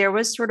too, if there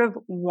was sort of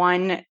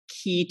one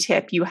key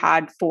tip you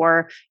had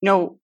for,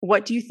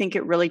 what do you think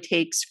it really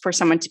takes for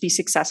someone to be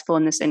successful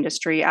in this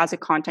industry as a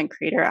content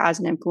creator, as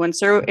an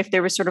influencer? If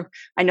there was sort of,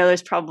 I know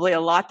there's probably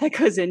a lot that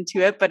goes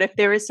into it, but if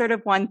there is sort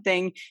of one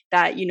thing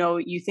that,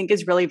 you think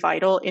is really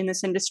vital in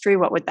this industry,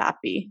 what would that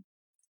be?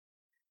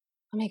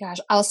 Oh my gosh,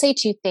 I'll say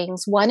 2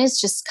 things. One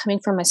is just coming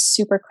from a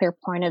super clear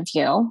point of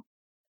view.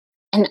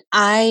 And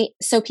I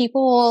know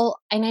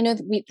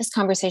that this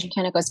conversation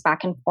kind of goes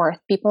back and forth.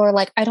 People are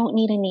like, I don't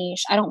need a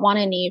niche. I don't want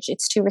a niche.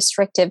 It's too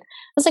restrictive.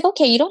 I was like,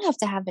 okay, you don't have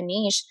to have a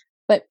niche,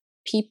 but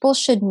people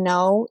should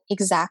know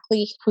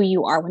exactly who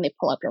you are when they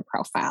pull up your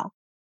profile,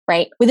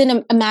 right?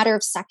 Within a matter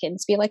of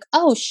seconds, be like,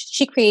 oh,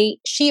 she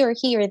or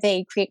he or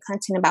they create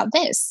content about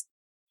this.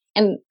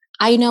 And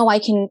I know I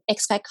can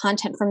expect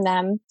content from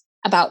them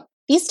about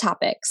these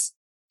topics.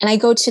 And I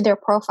go to their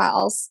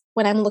profiles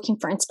when I'm looking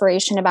for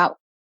inspiration about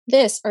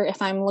this, or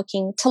if I'm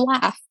looking to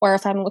laugh, or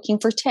if I'm looking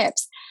for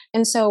tips.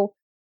 And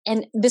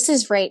this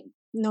is right,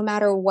 no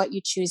matter what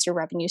you choose your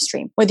revenue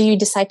stream, whether you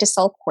decide to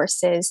sell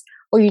courses,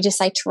 or you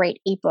decide to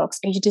write ebooks,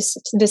 or you just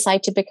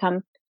decide to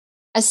become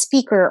a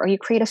speaker, or you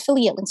create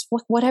affiliate links,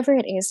 whatever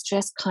it is,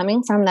 just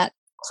coming from that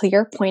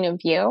clear point of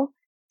view,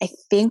 I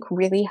think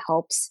really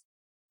helps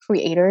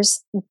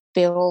creators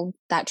build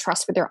that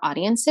trust with their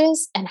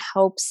audiences and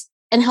helps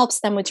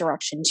them with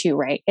direction too,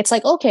 right? It's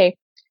like, okay,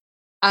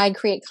 I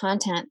create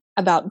content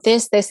about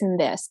this,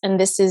 and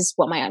this is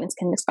what my audience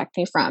can expect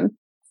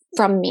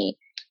from me.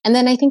 And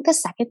then I think the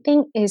second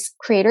thing is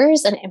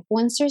creators and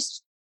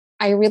influencers,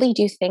 I really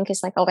do think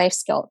is like a life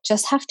skill,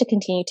 just have to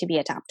continue to be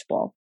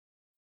adaptable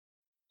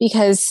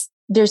because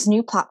there's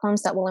new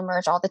platforms that will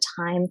emerge all the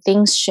time.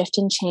 Things shift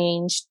and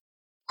change,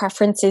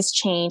 preferences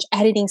change,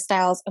 editing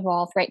styles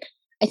evolve, right?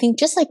 I think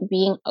just like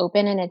being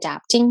open and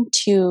adapting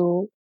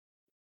to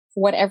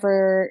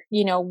whatever,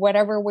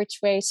 whatever which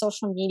way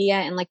social media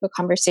and like the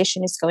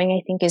conversation is going,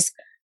 I think is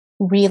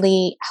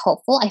really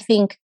helpful. I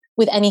think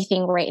with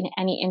anything, right, in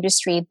any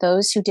industry,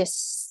 those who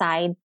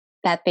decide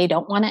that they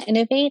don't want to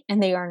innovate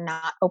and they are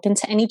not open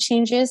to any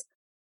changes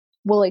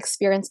will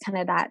experience kind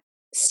of that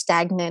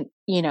stagnant,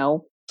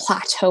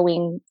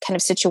 plateauing kind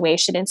of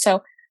situation. And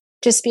so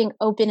just being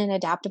open and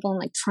adaptable and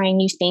like trying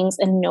new things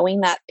and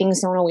knowing that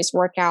things don't always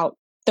work out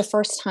the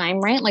first time,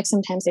 right? Like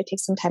sometimes they take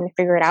some time to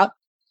figure it out,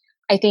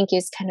 I think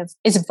is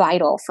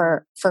vital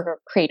for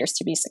creators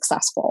to be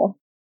successful.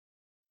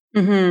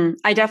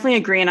 I definitely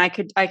agree. And I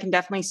can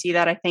definitely see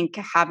that. I think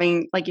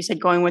having, like you said,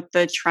 going with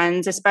the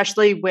trends,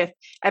 especially with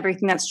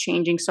everything that's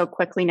changing so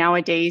quickly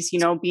nowadays,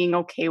 being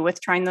okay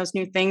with trying those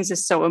new things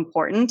is so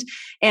important.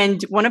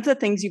 And one of the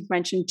things you've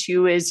mentioned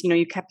too is,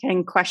 you kept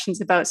getting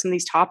questions about some of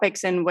these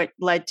topics and what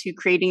led to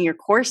creating your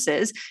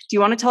courses. Do you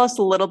want to tell us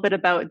a little bit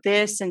about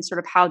this and sort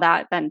of how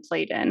that then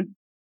played in?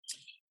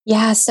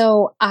 Yeah.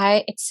 So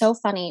it's so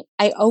funny.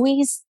 I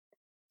always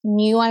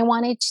knew I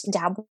wanted to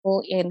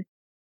dabble in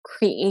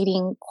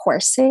creating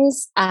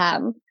courses.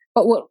 But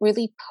what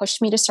really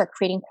pushed me to start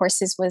creating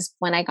courses was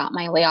when I got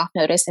my layoff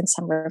notice in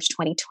summer of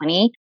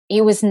 2020.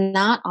 It was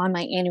not on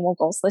my annual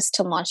goals list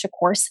to launch a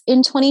course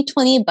in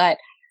 2020, but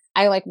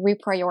I like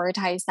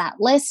reprioritized that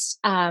list.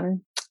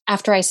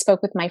 After I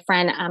spoke with my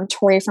friend,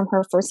 Tori from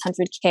her first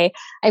 100K,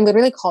 I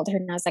literally called her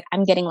and I was like,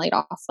 I'm getting laid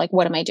off. Like,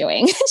 what am I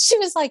doing? She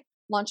was like,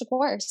 launch a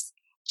course.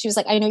 She was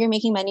like, I know you're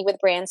making money with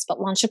brands, but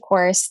launch a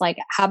course, like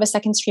have a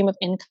second stream of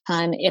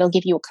income. It'll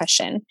give you a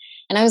cushion.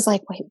 And I was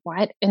like, wait,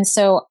 what? And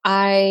so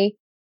I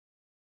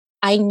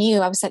knew,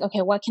 I was like,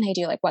 okay, what can I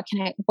do? Like,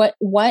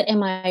 what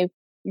am I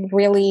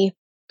really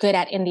good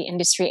at in the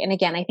industry? And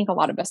again, I think a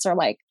lot of us are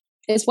like,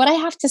 is what I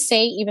have to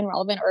say even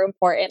relevant or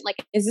important?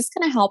 Like, is this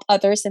going to help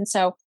others? And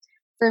so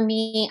for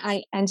me,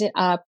 I ended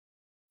up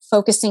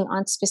focusing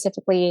on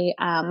specifically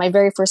my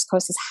very first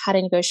course is how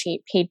to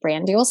negotiate paid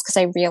brand deals because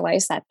I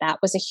realized that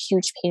was a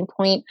huge pain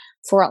point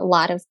for a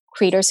lot of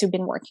creators who've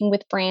been working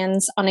with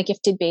brands on a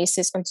gifted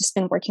basis or just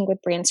been working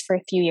with brands for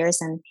a few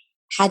years and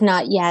had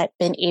not yet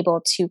been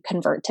able to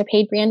convert to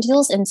paid brand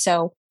deals. And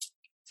so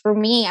for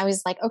me, I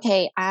was like,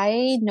 okay,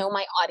 I know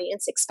my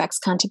audience expects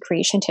content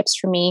creation tips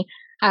from me.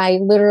 I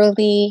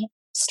literally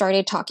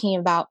started talking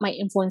about my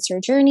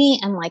influencer journey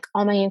and like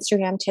all my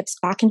Instagram tips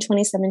back in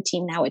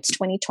 2017. Now it's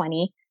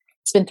 2020.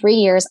 It's been 3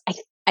 years.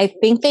 I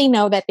think they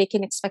know that they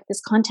can expect this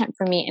content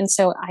from me. And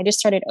so I just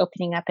started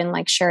opening up and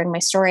like sharing my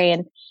story.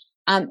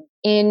 And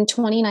in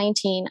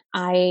 2019,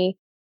 I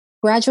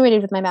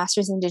graduated with my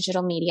master's in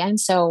digital media. And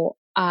so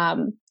I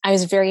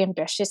was very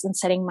ambitious in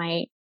setting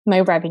my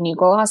revenue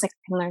goal. I was like,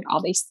 I learned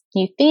all these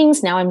new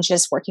things. Now I'm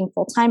just working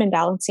full time and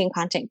balancing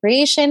content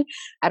creation.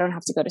 I don't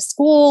have to go to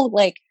school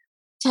like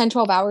 10,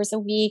 12 hours a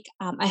week.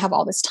 I have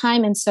all this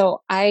time. And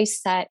so I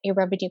set a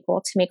revenue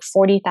goal to make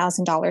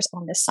 $40,000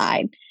 on the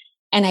side.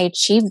 And I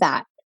achieved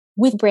that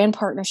with brand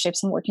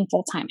partnerships and working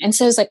full time. And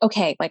so it's like,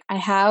 okay, like I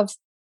have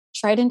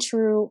tried and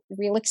true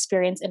real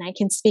experience and I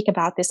can speak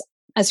about this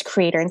as a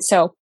creator. And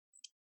so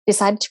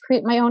decided to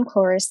create my own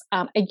course.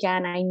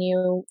 Again, I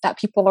knew that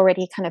people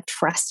already kind of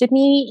trusted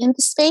me in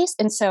the space.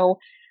 And so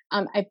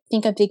I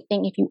think a big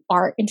thing, if you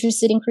are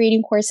interested in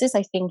creating courses,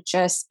 I think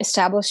just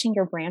establishing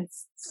your brand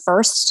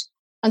first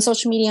on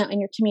social media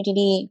and your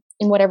community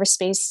in whatever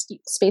spaces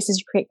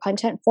you create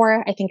content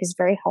for, I think is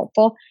very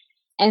helpful.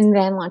 And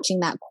then launching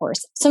that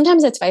course.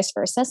 Sometimes it's vice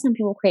versa. Some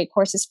people create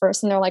courses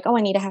first and they're like, oh,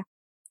 I need to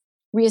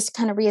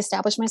kind of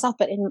reestablish myself.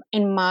 But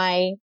in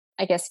my,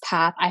 I guess,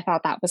 path, I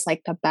thought that was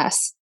like the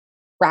best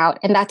route.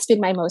 And that's been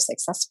my most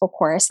successful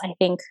course. I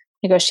think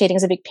negotiating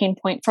is a big pain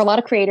point for a lot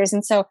of creators.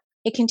 And so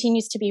it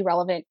continues to be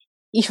relevant.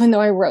 Even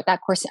though I wrote that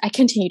course, I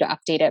continue to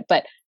update it.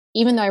 But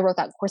even though I wrote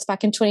that course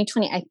back in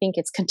 2020, I think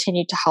it's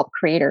continued to help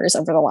creators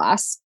over the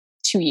last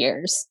 2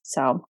 years.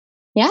 So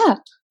yeah.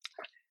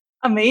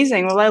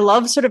 Amazing. Well, I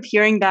love sort of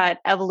hearing that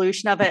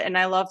evolution of it. And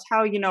I loved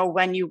how,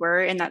 when you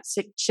were in that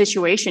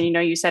situation,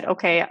 you said,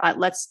 okay,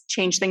 let's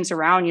change things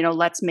around,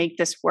 let's make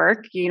this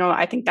work.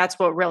 I think that's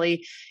what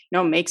really,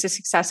 makes a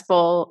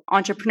successful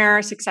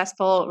entrepreneur,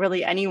 successful,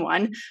 really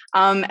anyone.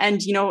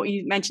 And,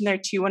 you mentioned there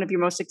too, one of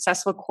your most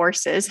successful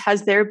courses.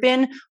 Has there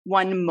been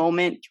one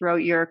moment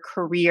throughout your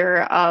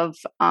career of,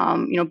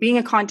 being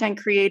a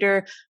content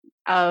creator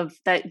of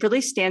that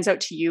really stands out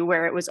to you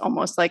where it was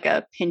almost like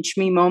a pinch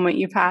me moment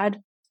you've had?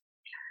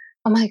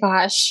 Oh my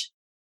gosh.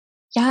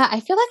 Yeah, I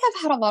feel like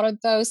I've had a lot of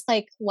those,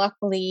 like,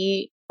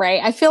 luckily, right?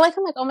 I feel like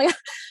I'm like, oh my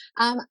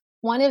God.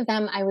 One of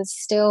them, I was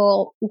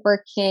still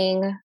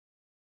working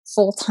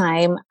full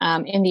time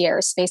in the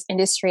aerospace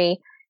industry.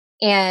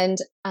 And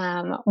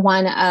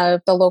one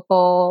of the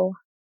local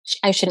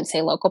I shouldn't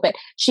say local, but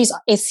she's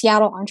a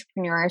Seattle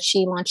entrepreneur.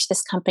 She launched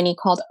this company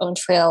called Own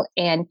Trail,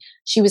 and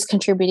she was a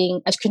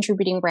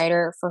contributing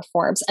writer for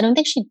Forbes. I don't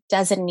think she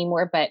does it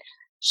anymore, but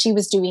she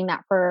was doing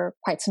that for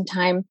quite some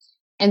time.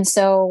 And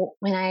so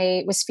when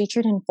I was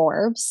featured in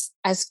Forbes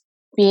as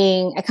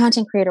being a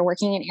content creator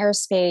working in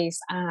aerospace,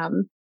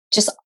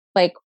 just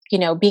like,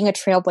 being a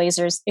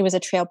trailblazer, it was a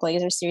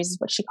trailblazer series is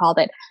what she called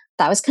it.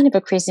 That was kind of a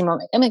crazy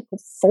moment. I mean,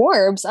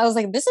 Forbes, I was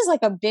like, this is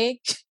a big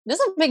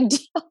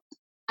deal.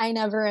 I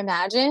never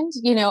imagined,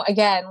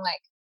 again,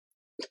 like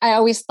I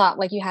always thought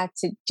like you had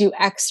to do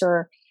X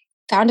or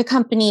found a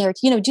company or,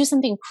 do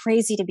something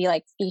crazy to be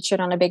like featured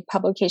on a big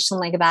publication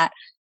like that.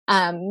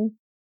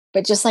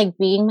 But just like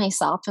being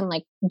myself and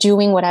like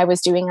doing what I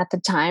was doing at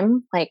the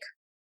time, like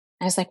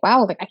I was like,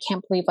 wow, like I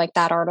can't believe like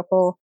that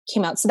article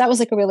came out. So that was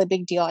like a really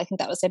big deal. I think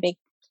that was a big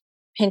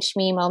pinch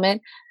me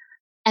moment.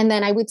 And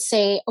then I would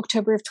say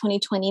October of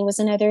 2020 was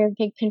another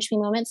big pinch me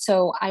moment.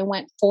 So I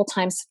went full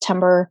time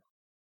September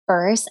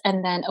 1st.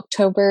 And then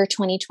October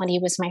 2020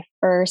 was my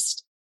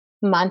first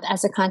month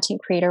as a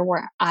content creator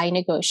where I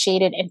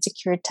negotiated and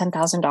secured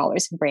 $10,000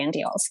 in brand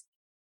deals.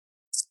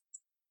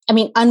 I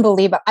mean,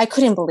 unbelievable. I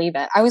couldn't believe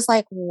it. I was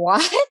like,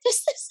 what?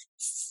 This is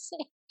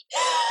insane.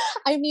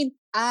 I mean,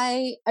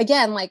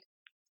 again, like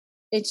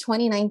in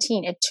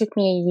 2019, it took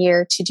me a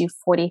year to do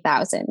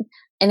 40,000.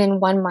 And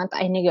in 1 month,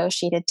 I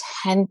negotiated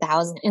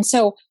 10,000. And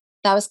so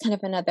that was kind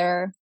of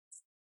another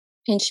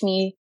pinch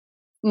me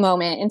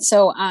moment. And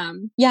so,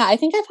 yeah, I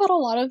think I've had a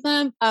lot of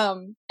them.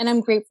 And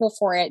I'm grateful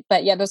for it.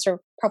 But yeah, those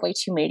are probably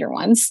two major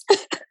ones.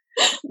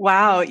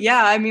 Wow.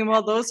 Yeah. I mean,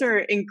 well, those are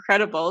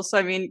incredible. So,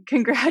 I mean,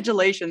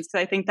 congratulations,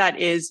 because I think that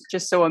is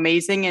just so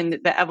amazing. And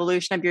the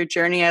evolution of your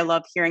journey, I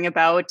love hearing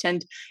about.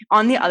 And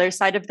on the other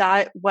side of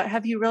that, what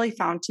have you really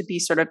found to be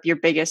sort of your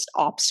biggest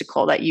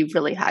obstacle that you've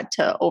really had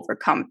to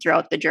overcome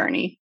throughout the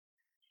journey?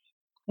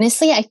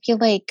 Honestly, I feel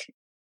like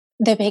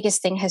the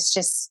biggest thing has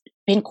just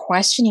been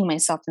questioning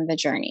myself in the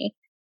journey.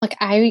 Like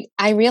I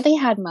really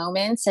had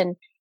moments and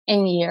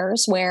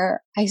years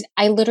where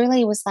I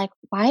literally was like,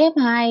 why am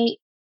I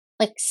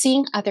like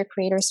seeing other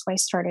creators who I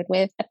started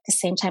with at the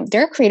same time?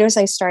 There are creators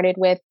I started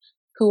with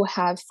who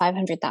have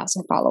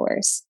 500,000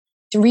 followers,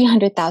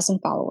 300,000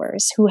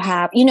 followers, who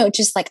have,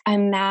 just like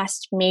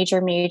amassed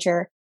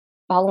major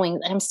followings.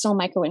 And I'm still a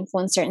micro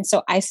influencer. And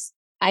so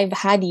I've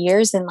had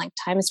years and like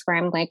times where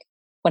I'm like,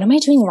 what am I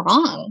doing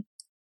wrong?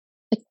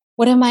 Like,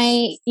 what am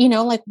I,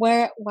 like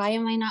why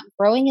am I not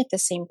growing at the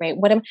same rate?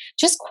 What am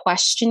just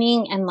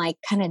questioning and like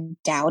kind of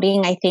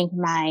doubting, I think,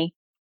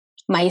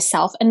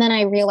 myself. And then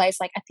I realized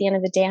like at the end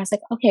of the day, I was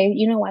like, okay,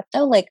 you know what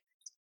though? Like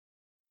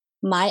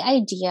my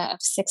idea of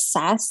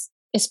success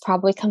is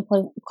probably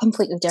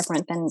completely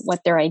different than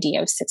what their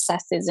idea of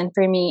success is. And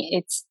for me,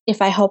 it's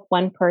if I help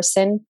one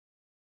person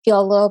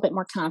feel a little bit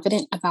more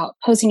confident about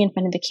posing in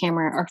front of the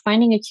camera or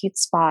finding a cute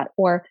spot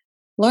or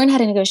learn how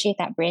to negotiate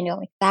that brand deal,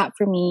 like that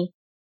for me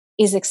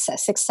is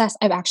success.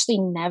 I've actually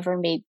never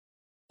made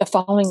the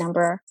following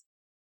number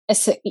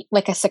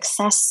like a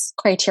success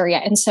criteria.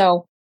 And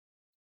so,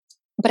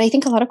 but I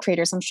think a lot of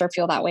creators, I'm sure,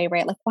 feel that way,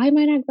 right? Like, why am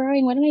I not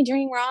growing? What am I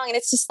doing wrong? And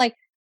it's just like,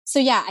 so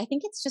yeah, I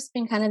think it's just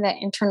been kind of that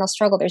internal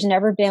struggle. There's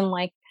never been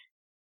like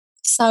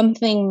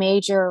something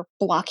major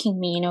blocking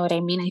me. You know what I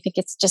mean? I think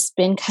it's just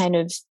been kind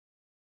of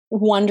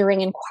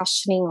wondering and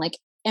questioning, like,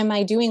 am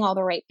I doing all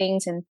the right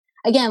things? And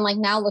again, like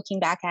now looking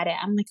back at it,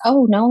 I'm like,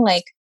 oh no,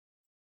 like,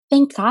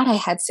 thank God I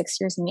had 6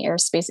 years in the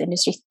aerospace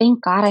industry.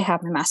 Thank God I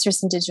have my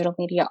master's in digital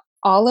media.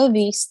 All of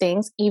these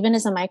things, even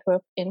as a micro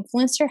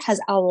influencer,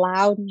 has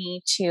allowed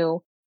me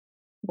to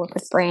work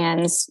with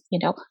brands,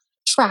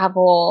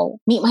 travel,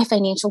 meet my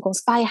financial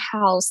goals, buy a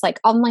house. Like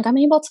I'm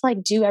able to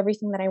like do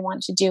everything that I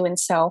want to do. And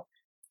so,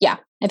 yeah,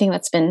 I think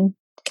that's been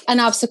an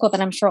obstacle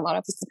that I'm sure a lot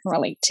of people can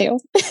relate to.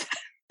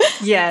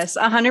 Yes,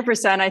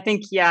 100%. I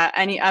think, yeah,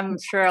 I'm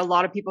sure a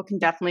lot of people can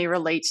definitely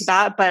relate to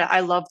that, but I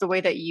love the way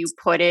that you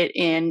put it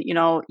in,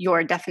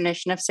 your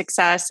definition of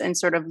success and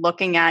sort of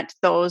looking at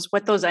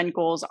what those end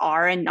goals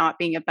are and not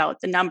being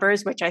about the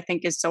numbers, which I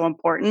think is so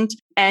important.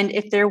 And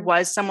if there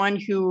was someone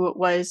who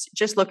was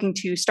just looking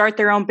to start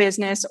their own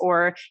business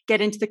or get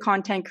into the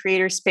content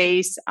creator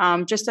space,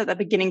 just at the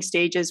beginning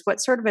stages,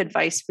 what sort of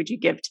advice would you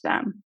give to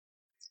them?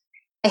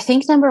 I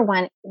think number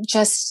one,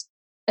 just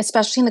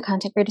especially in the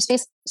content creator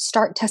space,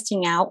 start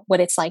testing out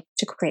what it's like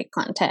to create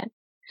content.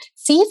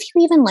 See if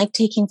you even like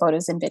taking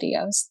photos and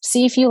videos.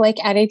 See if you like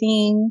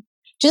editing.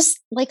 Just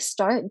like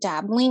start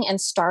dabbling and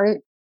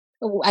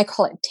I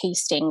call it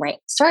tasting, right?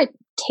 Start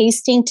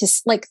tasting to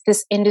like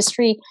this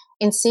industry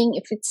and seeing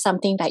if it's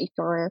something that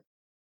you're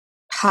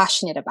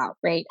passionate about,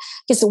 right?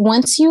 Because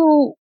once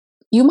you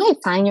might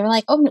find you're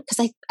like, oh,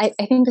 because I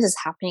think this is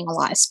happening a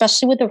lot,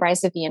 especially with the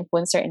rise of the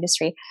influencer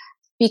industry.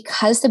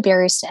 Because the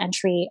barriers to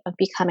entry of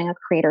becoming a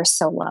creator is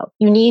so low.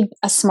 You need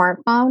a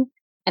smartphone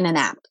and an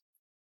app.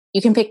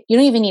 You don't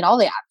even need all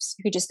the apps.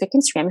 You could just pick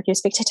Instagram, you could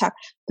just pick TikTok.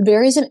 The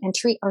barriers of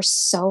entry are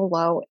so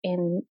low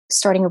in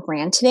starting a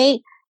brand today.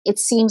 It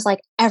seems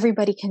like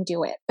everybody can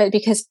do it. But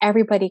because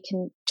everybody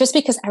can do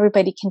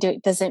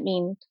it doesn't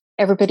mean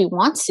everybody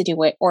wants to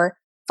do it or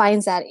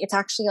finds that it's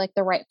actually like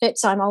the right fit.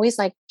 So I'm always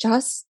like,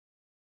 just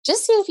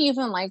see if you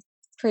even like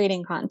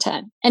creating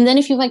content. And then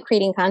if you like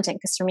creating content,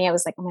 because for me, I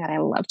was like, oh my God, I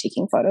love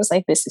taking photos.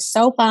 Like, this is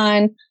so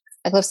fun.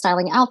 I love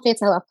styling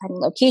outfits. I love finding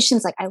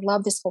locations. Like, I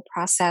love this whole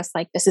process.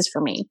 Like, this is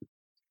for me.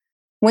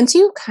 Once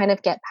you kind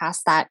of get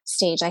past that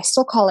stage, I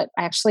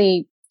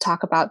actually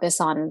talk about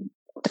this on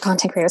the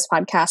Content Creators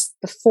Podcast,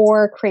 the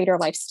 4 creator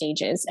life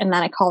stages. And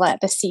then I call that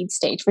the seed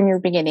stage, when you're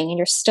beginning and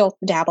you're still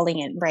dabbling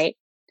in, right?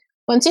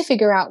 Once you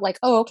figure out like,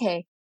 oh,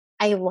 okay,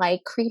 I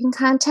like creating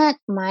content,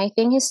 my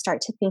thing is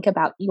start to think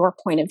about your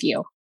point of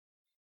view.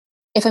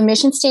 If a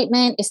mission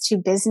statement is too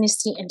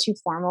businessy and too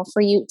formal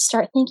for you,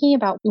 start thinking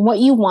about what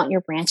you want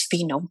your brand to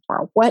be known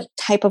for. What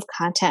type of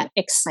content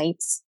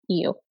excites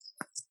you?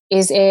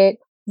 Is it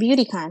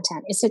beauty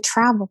content? Is it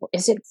travel?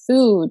 Is it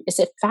food? Is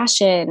it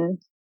fashion?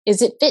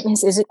 Is it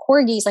fitness? Is it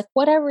corgis? Like,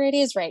 whatever it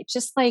is, right?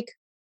 Just like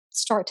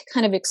start to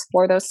kind of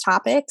explore those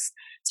topics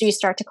so you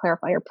start to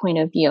clarify your point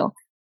of view.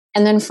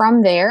 And then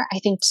from there, I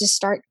think to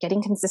start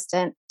getting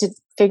consistent, to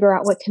figure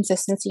out what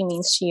consistency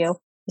means to you.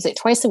 Is it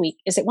twice a week?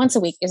 Is it once a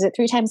week? Is it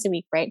 3 times a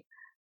week, right?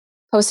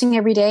 Posting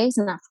every day is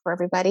not for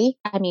everybody.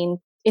 I mean,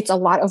 it's a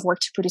lot of work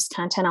to produce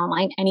content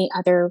online.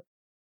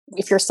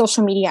 If you're a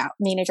social media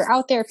manager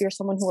out there, if you're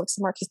someone who works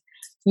in marketing,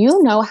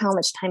 you know how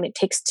much time it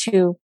takes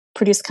to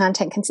produce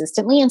content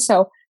consistently. And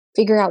so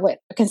figure out what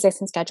a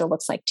consistent schedule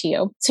looks like to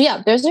you. So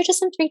yeah, those are just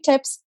some 3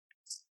 tips.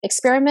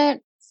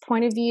 Experiment,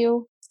 point of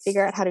view,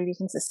 figure out how to be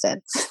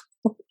consistent.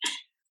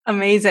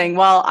 Amazing.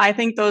 Well, I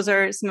think those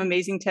are some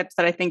amazing tips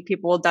that I think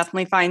people will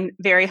definitely find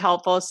very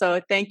helpful.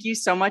 So thank you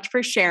so much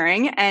for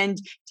sharing. And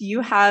do you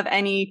have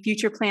any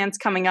future plans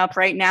coming up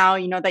right now,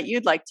 that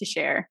you'd like to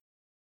share?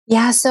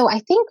 Yeah, so I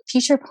think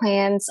future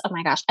plans, oh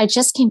my gosh, I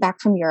just came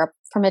back from Europe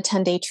from a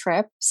 10-day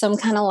trip. So I'm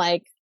kind of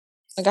like,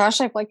 oh my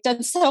gosh, I've like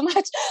done so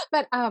much.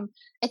 But I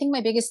think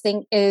my biggest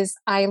thing is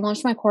I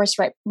launched my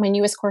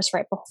newest course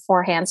right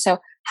beforehand. So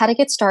how to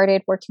get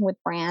started working with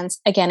brands.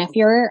 Again, if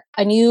you're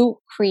a new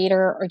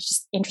creator or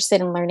just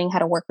interested in learning how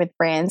to work with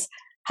brands,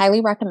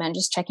 highly recommend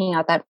just checking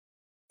out that.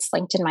 It's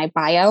linked in my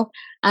bio.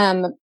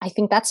 I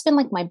think that's been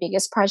like my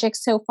biggest project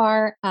so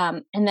far.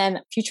 And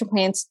then future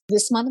plans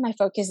this month, my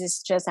focus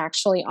is just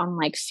actually on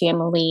like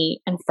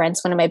family and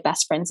friends. One of my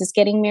best friends is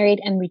getting married,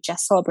 and we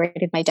just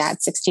celebrated my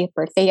dad's 60th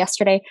birthday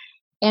yesterday.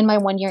 And my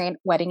 1-year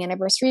wedding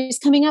anniversary is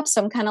coming up.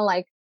 So I'm kind of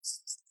like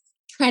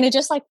trying to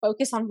just like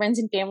focus on friends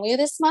and family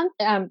this month.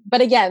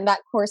 But again, that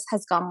course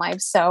has gone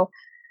live. So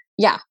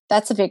yeah,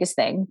 that's the biggest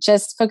thing.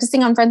 Just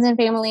focusing on friends and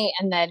family,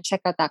 and then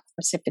check out that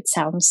course if it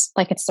sounds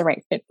like it's the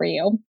right fit for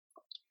you.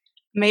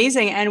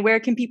 Amazing. And where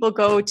can people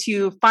go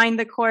to find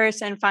the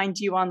course and find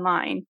you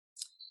online?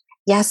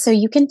 Yeah, so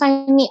you can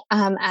find me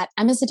at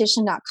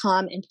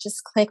emmasedition.com and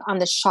just click on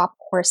the shop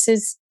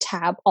courses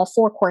tab. All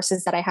 4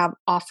 courses that I have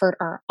offered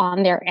are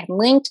on there and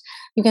linked.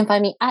 You can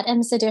find me at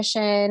Emma's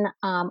Edition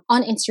on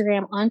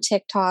Instagram, on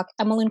TikTok,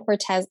 Emmeline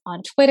Cortez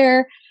on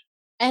Twitter,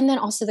 and then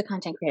also the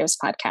Content Creators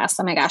Podcast.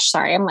 Oh my gosh,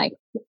 sorry, I'm like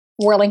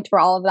whirling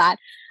through all of that.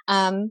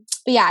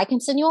 But yeah, I can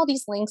send you all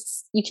these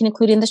links. You can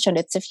include in the show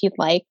notes if you'd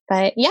like.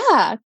 But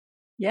yeah.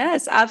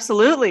 Yes,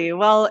 absolutely.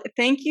 Well,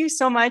 thank you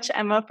so much,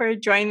 Emma, for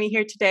joining me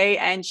here today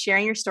and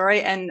sharing your story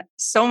and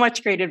so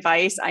much great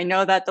advice. I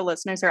know that the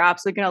listeners are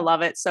absolutely going to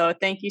love it. So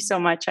thank you so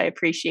much. I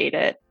appreciate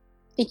it.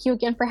 Thank you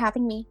again for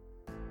having me.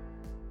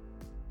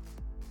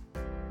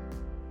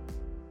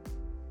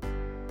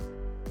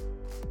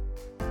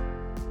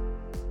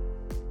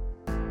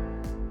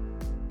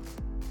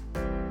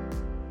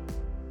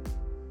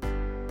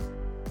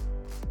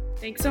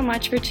 Thanks so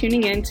much for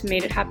tuning in to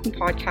Made It Happen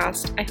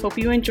podcast. I hope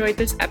you enjoyed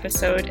this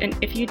episode,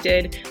 and if you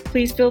did,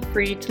 please feel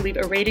free to leave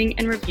a rating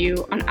and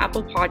review on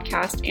Apple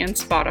Podcast and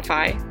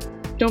Spotify.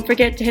 Don't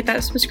forget to hit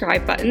that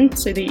subscribe button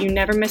so that you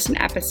never miss an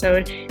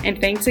episode,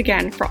 and thanks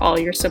again for all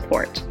your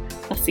support.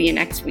 I'll see you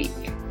next week.